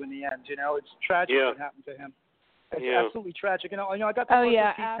not to do in the end. You know, it's tragic what happened to him. It's absolutely tragic. You know, I got to work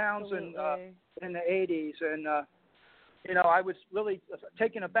with Pete Townsend in the 80s, and, you know, I was really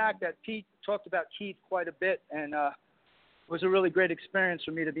taken aback that Pete talked about Keith quite a bit, and it was a really great experience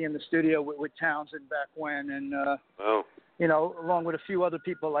for me to be in the studio with Townsend back when, and, you know, along with a few other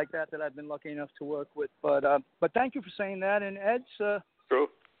people like that I've been lucky enough to work with. But thank you for saying that, and Ed's true.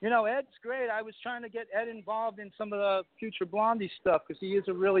 You know, Ed's great. I was trying to get Ed involved in some of the future Blondie stuff because he is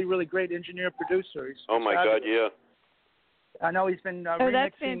a really, really great engineer-producer. Oh, my God, yeah. I know he's been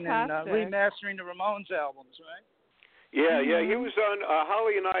remixing and remastering the Ramones albums, right? Yeah, he was on,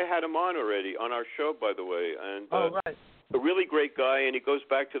 Holly and I had him on already, on our show, by the way. And, right. A really great guy, and he goes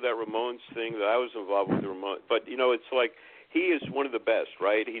back to that Ramones thing that I was involved with the Ramones. But, you know, it's like he is one of the best,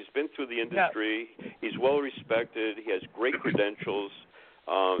 right? He's been through the industry. Yeah. He's well-respected. He has great credentials.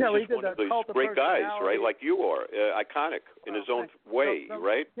 He's one of those great guys, right? Like you are, iconic in his own way,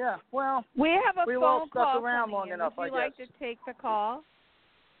 right? Yeah. Well, we have a phone all call stuck around long enough. Would you like to take the call?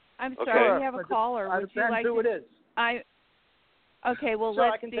 I'm okay. sorry, we have a caller. Would you like who to? It is. Okay, well,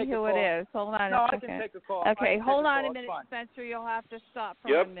 let's see who it is. Hold on a second. I can take a call. Okay, hold on a minute, Spencer. You'll have to stop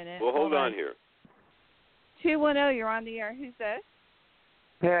for 1 minute. Well, hold on here. 210, you're on the air. Who's this?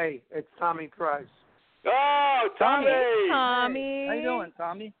 Hey, it's Tommy Price. Oh, Tommy! Hey, Tommy. How you doing,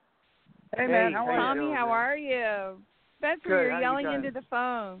 Tommy? Hey, man, how are you? Tommy, how are you? Spencer, Good. you're yelling into the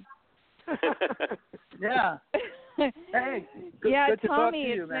phone. Yeah. Hey, good Tommy, to talk to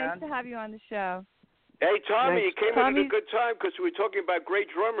you, it's man. nice to have you on the show. Hey, Tommy, you came in at a good time because we were talking about great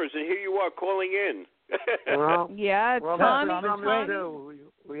drummers, and here you are calling in. Well, Tommy.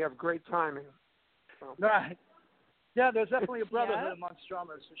 We have great timing. So. Right. Yeah, there's definitely a brotherhood amongst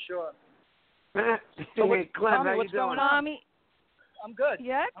drummers, for sure. Hey, Clem, Tommy, how what's you doing? going on? Tommy. I'm good.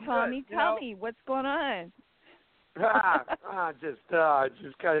 Yeah, Tommy, tell me, what's going on? Just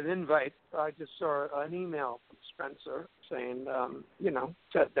got an invite. I just saw an email from Spencer saying,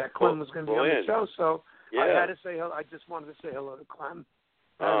 that Clem was going to be on the show. So I had to say hello. I just wanted to say hello to Clem.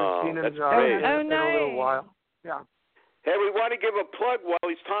 I haven't seen him in a little while. Yeah. Hey, we want to give a plug while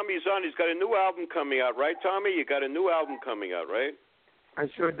Tommy's on. He's got a new album coming out, right, Tommy? You got a new album coming out, right? I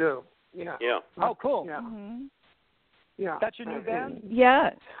sure do. Yeah. Yeah. Oh, cool. Yeah. Mm-hmm. Yeah. That's your new band?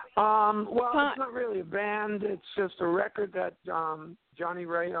 Yeah. Well, it's not really a band. It's just a record that Johnny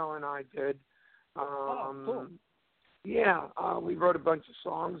Rayo and I did. Cool. Yeah, we wrote a bunch of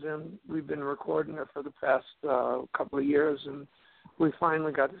songs, and we've been recording it for the past couple of years, and we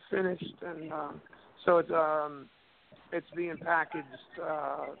finally got it finished. And so it's being packaged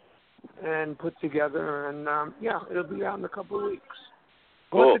and put together, and it'll be out in a couple of weeks.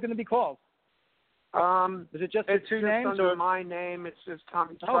 Cool. What's it going to be called? Is it just the two names under my name? It's just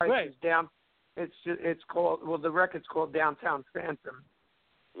Tommy Price. Great. Is down. It's called. Well, the record's called Downtown Phantom.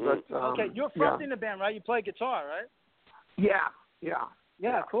 But, okay, you're fronting the band, right? You play guitar, right? Yeah.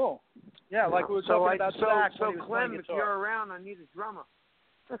 Cool. Yeah, like we were talking about Zach. So Clem, if you're around, I need a drummer.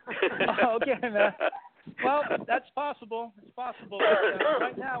 Okay, man. Well, that's possible. It's possible. But,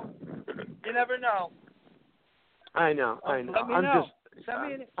 right now, you never know. I know. Let me know. Send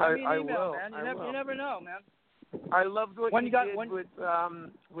me an email, man. You never know, man. I loved what you did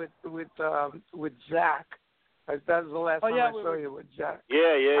with Zach. That was the last time I saw you with Zach.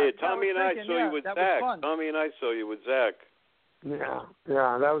 Yeah. Tommy and I saw you with Zach. Tommy and I saw you with Zach. Yeah,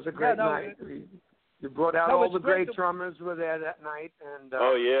 that was a great night. You brought out all the great drummers were there that night, and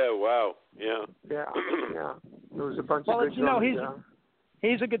wow, yeah. There was a bunch of good drummers.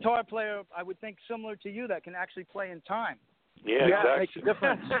 He's a guitar player, I would think, similar to you, that can actually play in time. Yeah, exactly. It makes a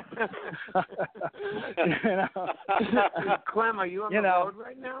difference. Clem, are you on the road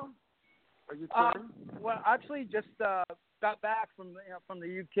right now? Are you touring? Well, actually, just got back from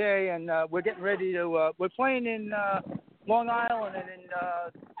the UK, and we're getting ready to. We're playing in Long Island and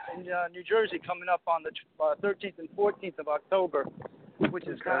in New Jersey coming up on the 13th and 14th of October, which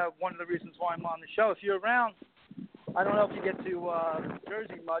is kind of one of the reasons why I'm on the show. If you're around, I don't know if you get to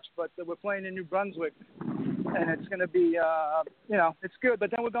Jersey much, but we're playing in New Brunswick, and it's going to be, it's good.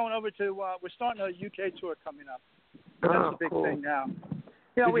 But then we're going over to, we're starting a UK tour coming up. That's a big thing now.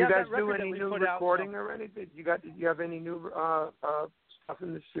 Did you guys do any new recording already? Did you have any new stuff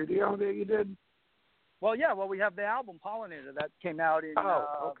in the studio that you did? Well, we have the album Pollinator that came out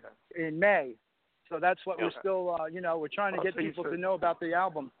in May. So that's what we're still, we're trying to get people to know about the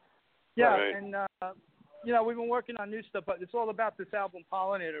album. Yeah, right. And we've been working on new stuff, but it's all about this album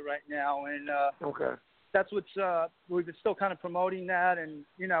Pollinator right now, and Okay. that's what's we've been still kind of promoting that, and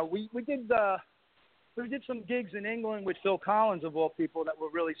we did some gigs in England with Phil Collins of all people that were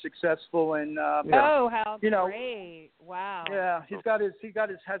really successful, and Oh, how great! Wow. Yeah,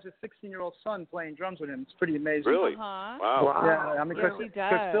 has a 16-year-old son playing drums with him. It's pretty amazing. Really? Uh-huh. Wow. Yeah, I mean, Yes, he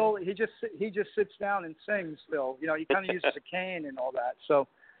because does. Phil, he just sits down and sings. Phil, he kind of uses a cane and all that. So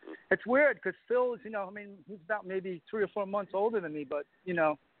it's weird because Phil is, he's about maybe 3 or 4 months older than me, but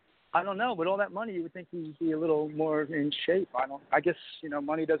I don't know. With all that money, you would think he'd be a little more in shape. I guess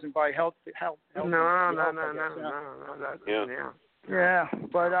money doesn't buy health. No. Yeah,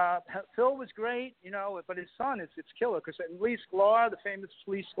 but Phil was great, but his son, it's killer because Lee Sklar, the famous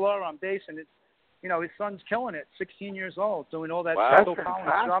Lee Sklar on bass, and his son's killing it, 16 years old, doing all that Phil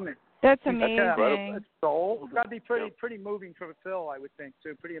Collins drumming. That's amazing. It's got to be pretty moving for Phil, I would think,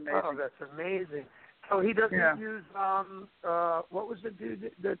 too. Pretty amazing. Oh, that's amazing. So he doesn't use what was the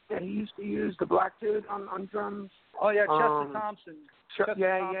dude that he used to use, the black dude on drums? Oh yeah, Chester Thompson. Chester,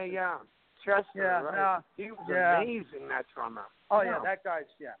 yeah, right. He was amazing, that drummer. Oh yeah, that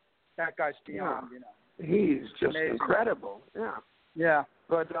guy's beyond. He's just amazing. Incredible. Yeah. Yeah.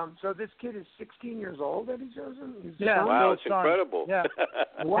 But so this kid is 16 years old that he's using. Wow, it's incredible. Yeah.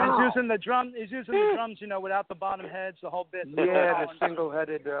 Wow. He's using the drums, without the bottom heads, the whole bit. Yeah, the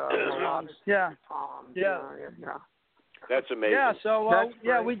single-headed drums. Yeah. Yeah. That's amazing. Yeah. So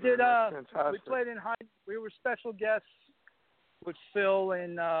we did. Fantastic. We played in Hyde. We were special guests with Phil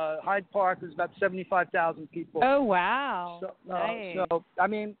in Hyde Park. There's about 75,000 people. Oh wow! So, nice. So I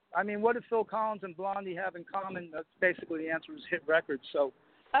mean, what did Phil Collins and Blondie have in common? That's basically the answer was hit records. So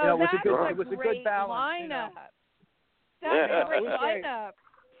it was a good balance. Lineup. That's a great lineup.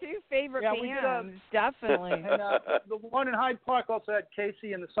 2 favorite bands, definitely. And the one in Hyde Park also had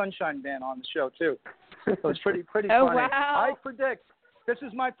Casey and the Sunshine Band on the show too. So it's pretty funny. Wow. I predict. This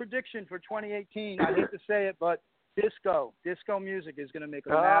is my prediction for 2018. I hate to say it, but disco music is going to make a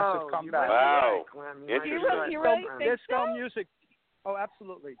massive comeback. Wow. You really think disco so? music. Oh,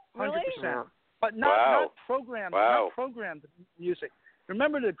 absolutely, 100%. Really? But not programmed. Not programmed music.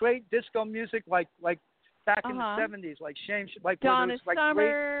 Remember the great disco music like back in the 70s, like Donna Summers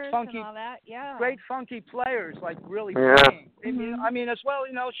great funky, and all that. Yeah. great funky players, like really playing. Mm-hmm. I mean, as well,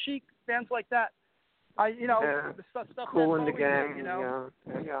 Chic, bands like that. The stuff Cool that in the Bowie Gang.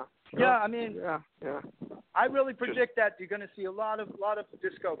 did, Yeah, I mean, I really Just predict that you're going to see a lot of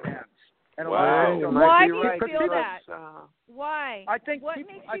disco bands. And a Wow. lot of disco Why do bands. you feel that? Why? I think what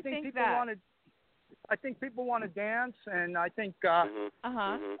people, makes I you think think people that? want to. I think people want to dance, and I think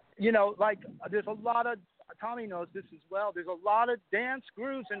like there's a lot of. Tommy knows this as well. There's a lot of dance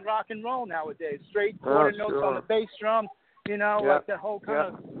grooves in rock and roll nowadays. Straight quarter notes on the bass drum. Like that whole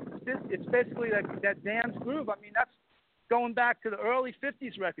kind of. It's basically that dance groove. I mean, that's going back to the early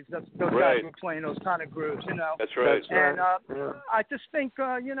 '50s records. Those guys were playing those kind of grooves. That's right. And I just think,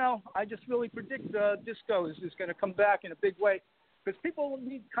 I just really predict disco is going to come back in a big way because people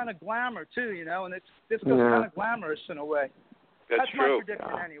need kind of glamour too, and disco's kind of glamorous in a way. That's my true.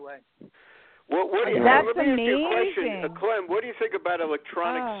 prediction anyway. What do you, That's let me ask you a amazing. question. Clem, what do you think about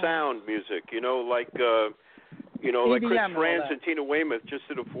electronic sound music? Like EDM Chris and all Franz that. and Tina Weymouth just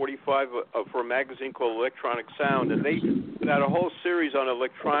did a 45 for a magazine called Electronic Sound, and they had a whole series on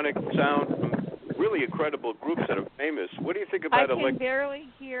electronic sound from really incredible groups that are famous. What do you think about I can barely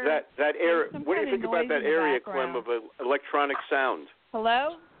hear that area? some What do you kind of think about noise that in the area, background. Clem, of electronic sound?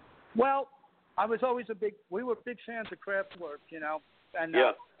 Hello? Well, I was always we were big fans of Kraftwerk, and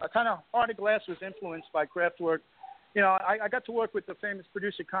kind of Heart of Glass was influenced by Kraftwerk. I got to work with the famous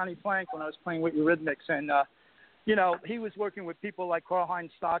producer Connie Plank when I was playing with Eurythmics, and he was working with people like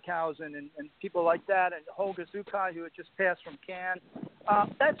Karl-Heinz Stockhausen and people like that, and Holger Zukai, who had just passed from Cannes.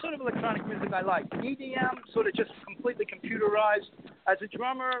 That sort of electronic music I like. EDM, sort of just completely computerized. As a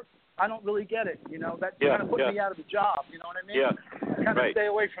drummer, I don't really get it. That kind of put me out of the job. You know what I mean? Yeah. Kind of stay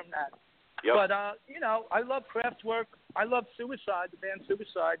away from that. Yep. But, I love Kraftwerk. I love Suicide, the band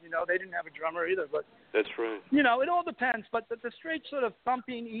Suicide. They didn't have a drummer either. But That's right. It all depends. But the straight sort of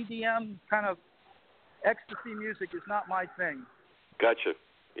thumping EDM kind of ecstasy music is not my thing. Gotcha.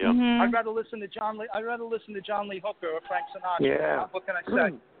 Yeah. Mm-hmm. I'd rather listen to John Lee Hooker or Frank Sinatra. Yeah. What can I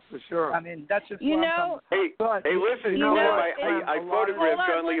say? For sure. I mean, that's just You what know, Hey, listen, I photographed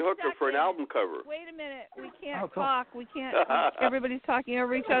John Lee Hooker for an album cover. Wait a minute. We can't cool. talk. We can't. Everybody's talking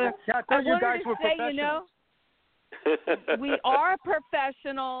over each other. Yeah, I I thought you wanted guys to were say, professionals. we are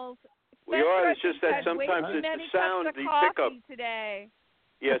professionals. We are. It's just that Had way sometimes too it's many the sound, cups of the coffee pickup. today.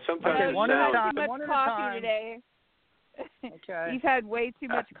 Yeah, sometimes Okay, the one at a sound. time. Too much One at a coffee time. today. Okay. You've had way too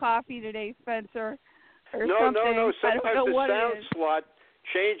much coffee today, Spencer. or no, something. No. I don't Sometimes know the what sound it is. slot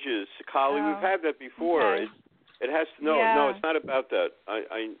changes, Collie. We've had that before. Okay. It has to. No, yeah. no, it's not about that.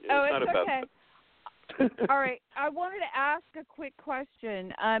 It's not about okay. that. All right. I wanted to ask a quick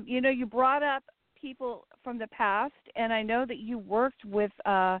question. You brought up people from the past, and I know that you worked with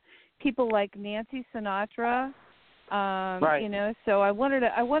people like Nancy Sinatra. Right. So I wanted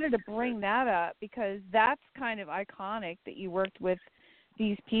to bring that up because that's kind of iconic that you worked with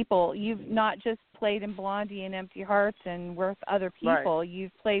these people. You've not just played in Blondie and Empty Hearts and with other people. Right.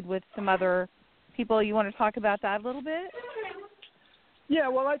 You've played with some other people. You want to talk about that a little bit? Yeah,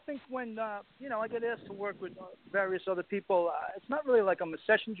 well, I think when I get asked to work with various other people, it's not really like I'm a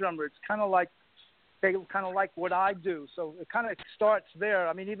session drummer. It's kind of like they kind of like what I do, so it kind of starts there.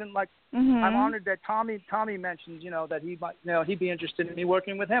 I mean, even like I'm honored that Tommy mentioned, that he might, he'd be interested in me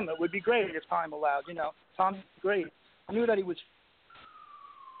working with him. It would be great if time allowed. Tommy's great. I knew that he was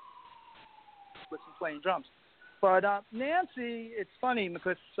playing drums, but Nancy, it's funny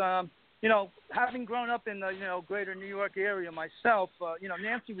because. Having grown up in the, greater New York area myself,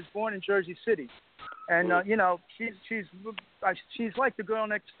 Nancy was born in Jersey City. And, she's like the girl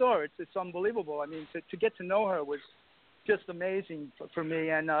next door. It's unbelievable. I mean, to get to know her was just amazing for me.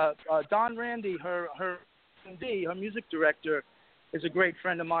 And Don Randy, her music director, is a great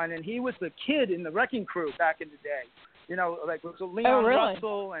friend of mine. And he was the kid in the Wrecking Crew back in the day. Like it was Leon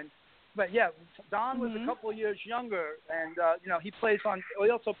Russell and... But yeah, Don was a couple of years younger, and he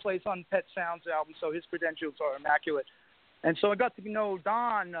also plays on Pet Sounds album, so his credentials are immaculate. And so I got to know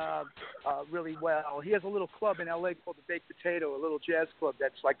Don really well. He has a little club in LA called the Baked Potato, a little jazz club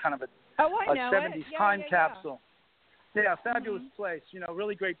that's like kind of a 70s time capsule. Yeah, fabulous place.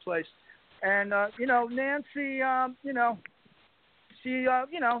 Really great place. And Nancy, she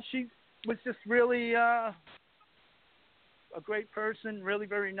was just really. A great person, really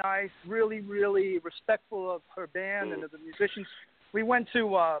very nice, really, really respectful of her band and of the musicians. We went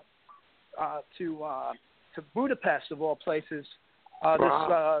to Budapest of all places. This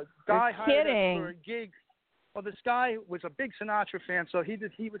guy hired us for a gig. Well, this guy was a big Sinatra fan, so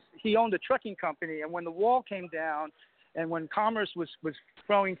he owned a trucking company. And when the wall came down, and when commerce was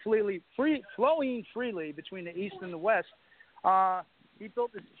flowing freely between the east and the west. He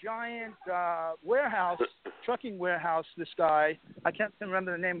built this giant trucking warehouse, this guy. I can't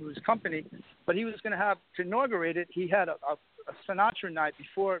remember the name of his company, but he was going to have to inaugurate it. He had a Sinatra night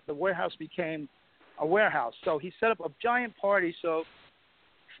before the warehouse became a warehouse. So he set up a giant party. So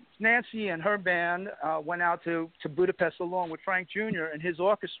Nancy and her band went out to Budapest along with Frank Jr. and his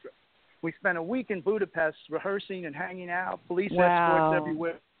orchestra. We spent a week in Budapest rehearsing and hanging out, police escorts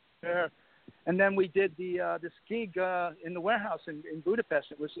everywhere. And then we did this gig in the warehouse in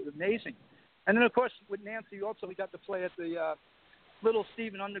Budapest. It was amazing. And then, of course, with Nancy also, we got to play at the Little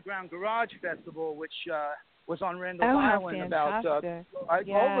Steven Underground Garage Festival, which was on Randall Island about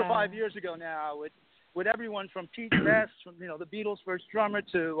over 5 years ago now, with everyone from Pete Best, from the Beatles' first drummer,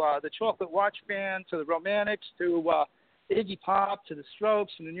 to the Chocolate Watch Band, to the Romantics, to Iggy Pop, to the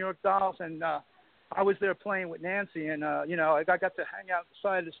Strokes, and the New York Dolls. And I was there playing with Nancy, and I got to hang out the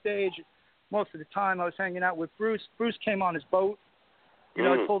side of the stage. Most of the time I was hanging out with Bruce. Bruce came on his boat. He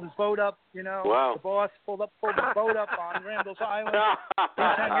pulled his boat up, Wow. The boss pulled his boat up on Randall's Island. He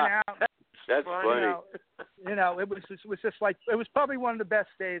was hanging out. That's funny. It was just like, it was probably one of the best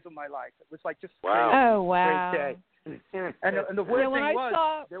days of my life. It was like just wow. great day. And the weird thing was,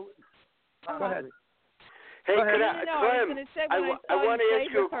 go ahead. Hey, Clem, I want to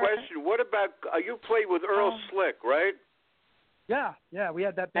ask you a question. What about, you played with Earl Slick, right? Yeah, we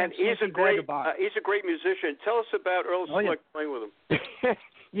had that band. And he's a great musician. Tell us about Earl Slick playing with him.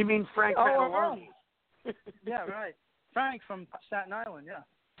 You mean Frank Manaloni? Yeah, right. Frank from Staten Island, yeah.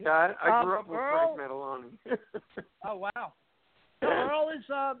 Yeah, I grew up with Frank Manaloni. Oh, wow. Earl is,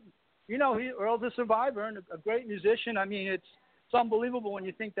 Earl's a survivor and a great musician. I mean, it's unbelievable when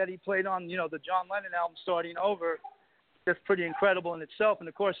you think that he played on, the John Lennon album Starting Over. That's pretty incredible in itself. And,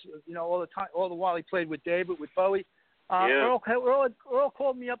 of course, all the while he played with David, with Bowie. Earl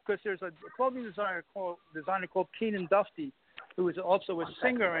called me up because there's a clothing designer called Keenan Dufty, who is also a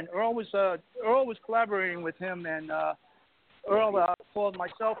singer, and Earl was collaborating with him, and Earl called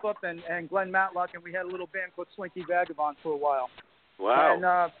myself up and Glenn Matlock, and we had a little band called Slinky Vagabond for a while. Wow! And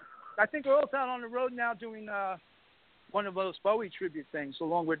I think Earl's out on the road now doing one of those Bowie tribute things,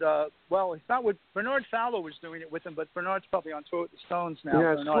 along with it's not with Bernard Fowler was doing it with him, but Bernard's probably on tour with the Stones now.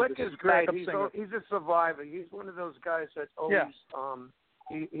 Yeah, Bernard, Slick is great. He's a survivor. He's one of those guys that always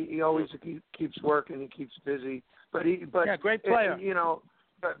he always keeps working. He keeps busy. But great player.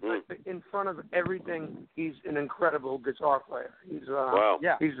 But in front of everything, he's an incredible guitar player. He's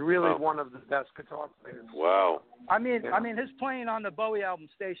he's really one of the best guitar players. Wow. I mean, his playing on the Bowie album,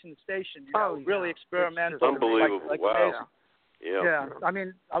 Station to Station, really experimental. It's unbelievable. Like wow. Yeah. I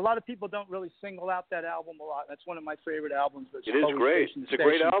mean, a lot of people don't really single out that album a lot. That's one of my favorite albums. It is great. It's a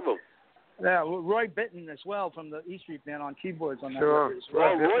great album. Yeah, Roy Bittan as well from the E Street Band on keyboards on that record as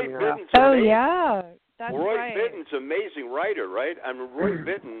well. well. Roy Bittan's amazing. Oh, yeah. That's Roy right. Bittan's amazing writer, right? I mean, Roy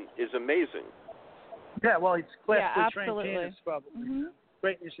Bittan is amazing. Yeah, well, he's classically absolutely. trained pianist, probably. Mm-hmm.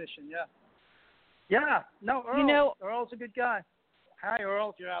 Great musician, yeah. Yeah, no, Earl. Earl's a good guy. Hi, Earl,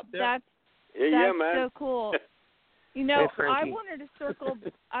 if you're out there. That's man. so cool. I wanted to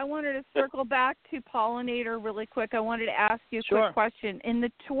circle back to Pollinator really quick. I wanted to ask you a quick question. In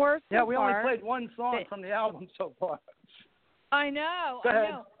the tour so far, we only far, played one song from the album so far. I know.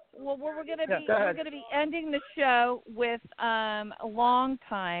 Well, we're going to be ending the show with "A Long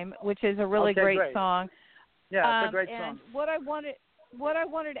Time," which is a really great song. Yeah, it's a great song. And what I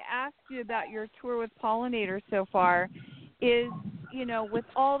wanted to ask you about your tour with Pollinator so far is, with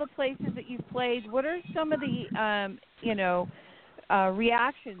all the places that you've played, what are some of the,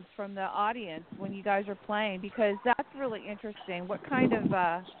 reactions from the audience when you guys are playing? Because that's really interesting. What kind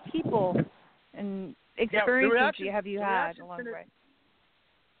of people and experiences have you had along the way?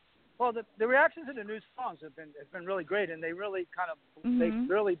 Well, the reactions to the new songs have been really great, and they really they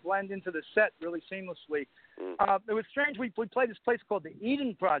really blend into the set really seamlessly. It was strange. We played this place called the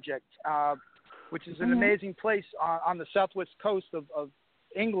Eden Project, which is an amazing place on the southwest coast of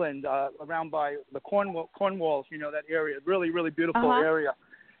England, around by the Cornwall, that area. Really, really beautiful area.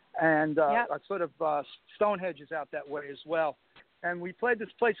 And sort of Stonehenge is out that way as well. And we played this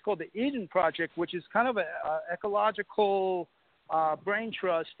place called the Eden Project, which is kind of an ecological brain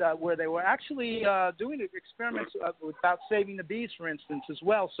trust where they were actually doing experiments about saving the bees, for instance, as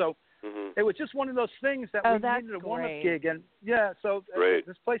well. So it was just one of those things that we needed a warm-up gig. And, so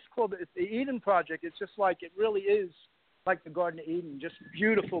this place called the Eden Project, it's just like it really is like the Garden of Eden, just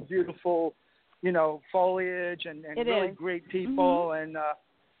beautiful, beautiful, foliage and really great people.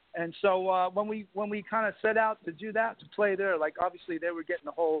 And so when we kind of set out to do that, to play there, like obviously they were getting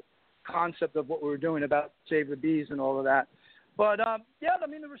the whole concept of what we were doing about Save the Bees and all of that. But,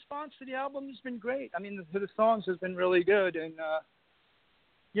 the response to the album has been great. I mean, the songs has been really good. And,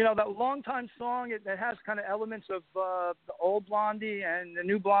 that Long Time song, it has kind of elements of the old Blondie and the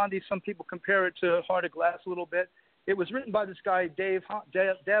new Blondie. Some people compare it to Heart of Glass a little bit. It was written by this guy, Dev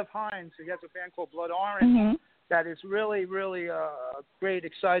Hynes, who has a band called Blood Orange that is really, really great,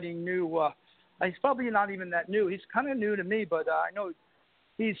 exciting, new. He's probably not even that new. He's kind of new to me, but I know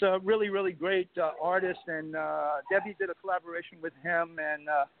he's a really, really great artist, and Debbie did a collaboration with him, and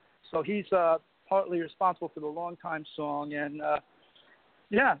so he's partly responsible for the Long Time song, and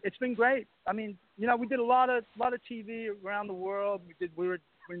it's been great. I mean, we did a lot of TV around the world. We were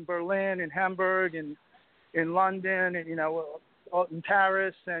in Berlin and Hamburg and in London and in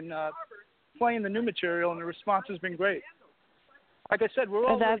Paris and playing the new material, and the response has been great. Like I said, we're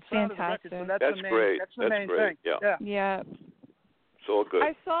all really proud of the record, so that's the main thing. Yeah. It's all good.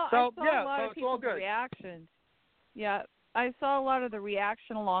 I saw a lot of people's reactions. Yeah, I saw a lot of the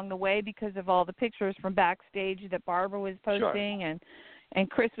reaction along the way because of all the pictures from backstage that Barbara was posting and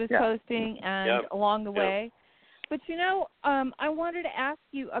Chris was posting and along the way. But, I wanted to ask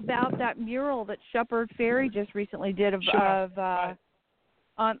you about that mural that Shepard Fairey just recently did in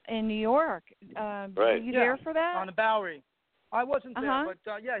New York. Were you there for that? On the Bowery. I wasn't there, but,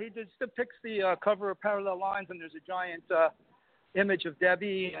 he just depicts the cover of Parallel Lines, and there's a giant image of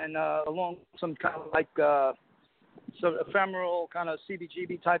Debbie and along some kind of like sort of ephemeral kind of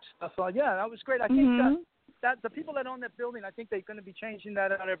CBGB type stuff. So, that was great. I think that the people that own that building, I think they're going to be changing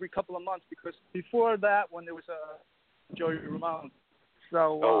that out every couple of months, because before that, when there was Joey Ramone.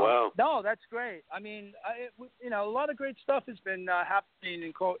 So, no, that's great. I mean, a lot of great stuff has been happening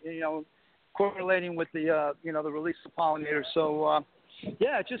and correlating with the the release of Pollinator. So,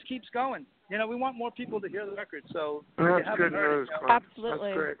 it just keeps going. We want more people to hear the record. So that's good news.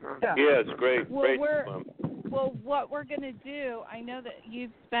 Absolutely. That's great, man. Yeah, it's great. Well, what we're going to do, I know that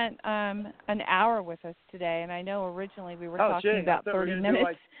you've spent an hour with us today, and I know originally we were talking about 30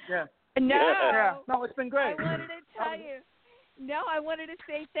 minutes. No, it's been great. I wanted to tell you. No, I wanted to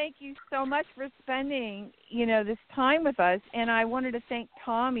say thank you so much for spending, this time with us, and I wanted to thank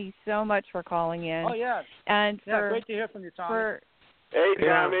Tommy so much for calling in. Oh, yeah. And great to hear from you, Tommy. Hey,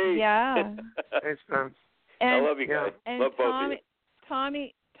 Tommy. Yeah. Thanks, man. I love you guys. Love both of you.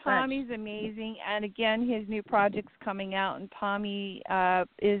 Tommy's amazing, and again, his new project's coming out, and Tommy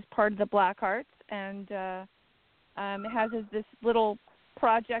is part of the Black Hearts, and has this little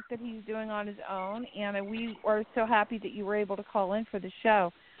project that he's doing on his own, and we are so happy that you were able to call in for the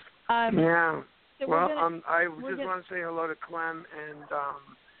show. Yeah. So well, I just want to say hello to Clem and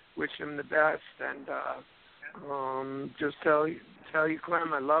wish him the best, and just tell you,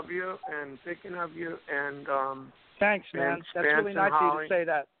 Clem, I love you and thinking of you, and thanks, man. That's really nice of you to say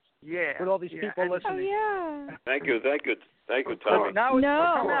that. Yeah. With all these people listening. Oh yeah. Thank you, Tommy. Now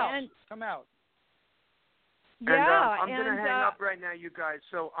come out. And Yeah, I'm going to hang up right now, you guys.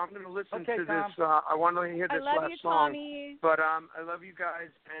 So I'm going to listen to Tom. this. I want to hear this last song. Tommy. But I love you guys,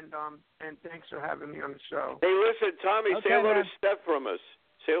 and thanks for having me on the show. Hey, listen, Tommy, say hello to Steph from us.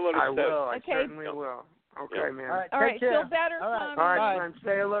 Say hello to Steph. I certainly will. Okay, man. All right, feel better, Tommy. All right, man.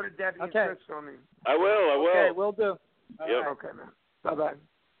 Say hello to Debbie and Chris for me. I will. Okay, will do. Yep. Okay, man. Bye-bye.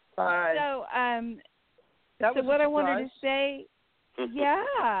 Bye. So, what I wanted to say.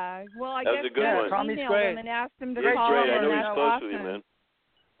 Yeah, well, I guess I emailed him and asked him to call great. him. I know he's That's close awesome. with you,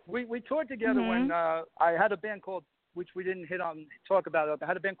 man. We toured together when I had a band called, which we didn't talk about. I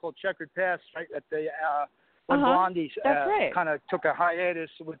had a band called Checkered Past, right at the when Blondie kind of took a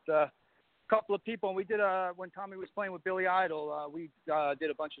hiatus with a couple of people. And we did when Tommy was playing with Billy Idol, we did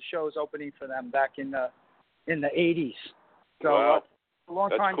a bunch of shows opening for them back in the 80s. So wow. A long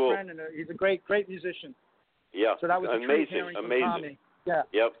time cool. friend, and he's a great musician. Yeah. So that was amazing. From Tommy. Yeah.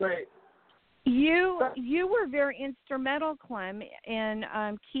 Yep. Great. You were very instrumental, Clem, in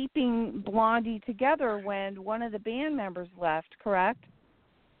keeping Blondie together when one of the band members left, correct?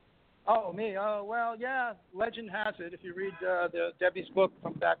 Oh, me? Oh, well, yeah. Legend has it. If you read the Debbie's book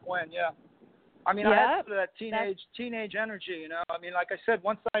from back when, yeah. I mean, I had that teenage energy, you know. I mean, like I said,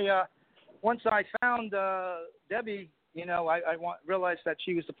 once I found Debbie, you know, I realized that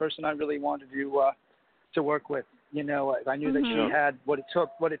she was the person I really wanted to work with. You know, I knew that she had what it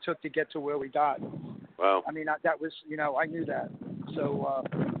took to get to where we got. Wow. I mean, that was, you know, I knew that. So,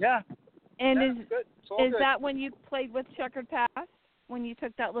 yeah. And is that when you played with Checkered Past? When you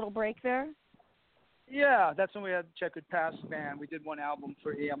took that little break there? Yeah, that's when we had Checkered Past band. We did one album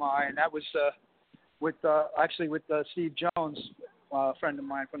for EMI, and that was with Steve Jones, a friend of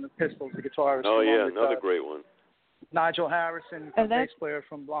mine from the Pistols, the guitarist. Oh yeah, another great one. Nigel Harrison, bass player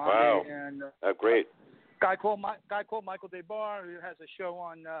from Blondie, wow. and great. Guy called Michael DeBar, who has a show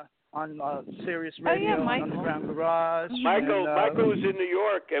on Sirius Radio, on Underground Garage. Michael is in New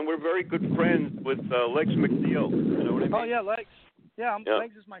York, and we're very good friends with Lex McNeil. You know what I mean? Oh yeah, Lex. Yeah,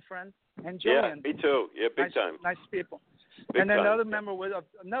 Lex is my friend, and Julian. Yeah, me too. Yeah, big time. Nice people. And then another member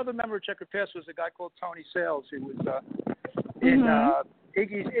of Checkered Past was a guy called Tony Sales, who was in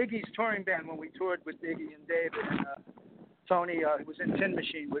Iggy's touring band when we toured with Iggy and David. And Tony was in Tin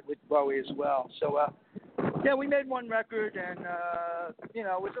Machine with Bowie as well. So yeah, we made one record, and you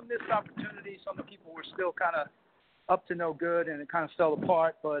know, it was a missed opportunity. Some of the people were still kind of up to no good, and it kind of fell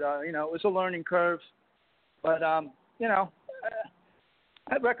apart. But you know, it was a learning curve. But you know,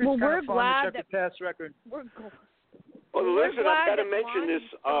 that record's kind of fun. The Checkered Past record. Well, listen, I've got to mention this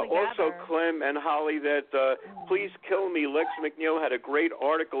also, Clem and Holly, that Please Kill Me, Lex McNeil had a great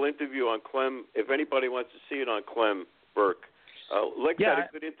article interview on Clem, if anybody wants to see it on Clem Burke. Lex had a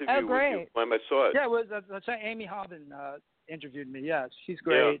good interview with you, Clem. I saw it. Yeah, it was, Amy Hobbin interviewed me. Yeah, she's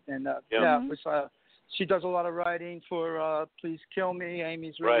great. Yeah. And it was, she does a lot of writing for Please Kill Me.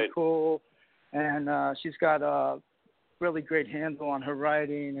 Amy's really cool. And she's got a really great handle on her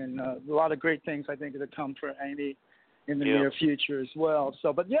writing, and a lot of great things, I think, that come for Amy in the near future as well.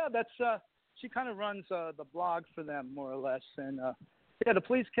 So, but yeah, that's she kind of runs the blog for them, more or less. And yeah, the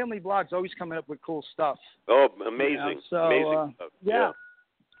Please Kill Me blog's always coming up with cool stuff. Oh, amazing. You know? So, amazing stuff.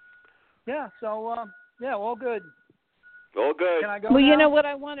 Yeah. So yeah, all good. All good. Can I go now? You know what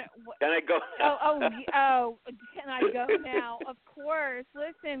I want to. Can I go? Can I go now? Of course.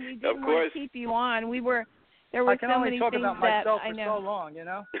 Listen, we didn't want to keep you on. There were so many things that I know. I can only talk about myself for so long, you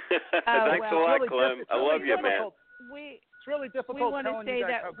know. Thanks a lot, Clem. I love you, man. It's really difficult telling you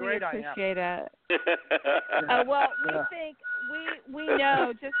guys how great I am. We appreciate it. Well, we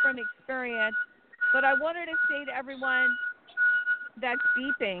know just from experience, but I wanted to say to everyone that's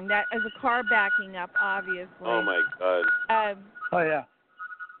beeping, that is a car backing up, obviously. Oh, my God. Oh, yeah.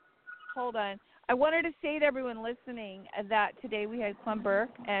 Hold on. I wanted to say to everyone listening that today we had Clem Burke,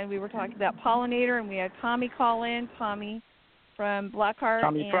 and we were talking about Pollinator, and we had Tommy call in, Tommy from Blackheart,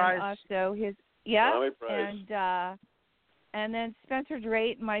 Tommy and Price. Also his Tommy Price. And then Spencer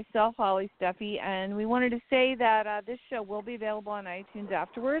Drake, myself, Holly Steffi, and we wanted to say that this show will be available on iTunes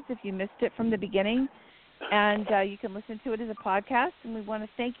afterwards if you missed it from the beginning, and you can listen to it as a podcast. And we want to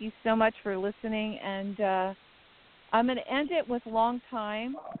thank you so much for listening. And I'm going to end it with Long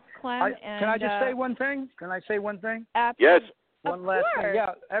Time, Clem. Can I just say one thing? Can I say one thing? Absolutely. Yes. One last course. thing.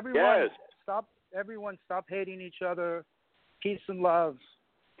 Yeah, everyone stop hating each other. Peace and love.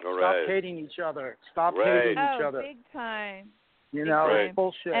 All Stop right. hating each other. Stop hating each other. Big time. You know, it's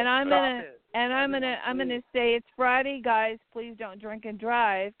bullshit. And I'm Stop gonna say it's Friday, guys. Please don't drink and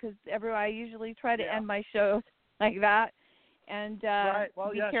drive, because I usually try to end my shows like that. And be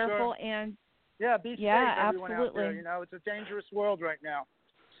careful. Sure. And be safe, everyone absolutely. out there. You know, it's a dangerous world right now.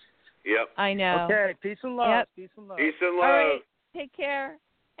 Yep. I know. Okay, peace and love. Yep. Peace and love. Peace and love. All right, take care.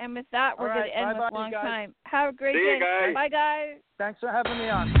 And with that, we're going to end bye-bye, this long guys. time. Have a great See day. you guys. Bye, guys. Thanks for having me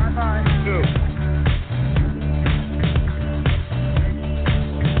on. Bye-bye. You too.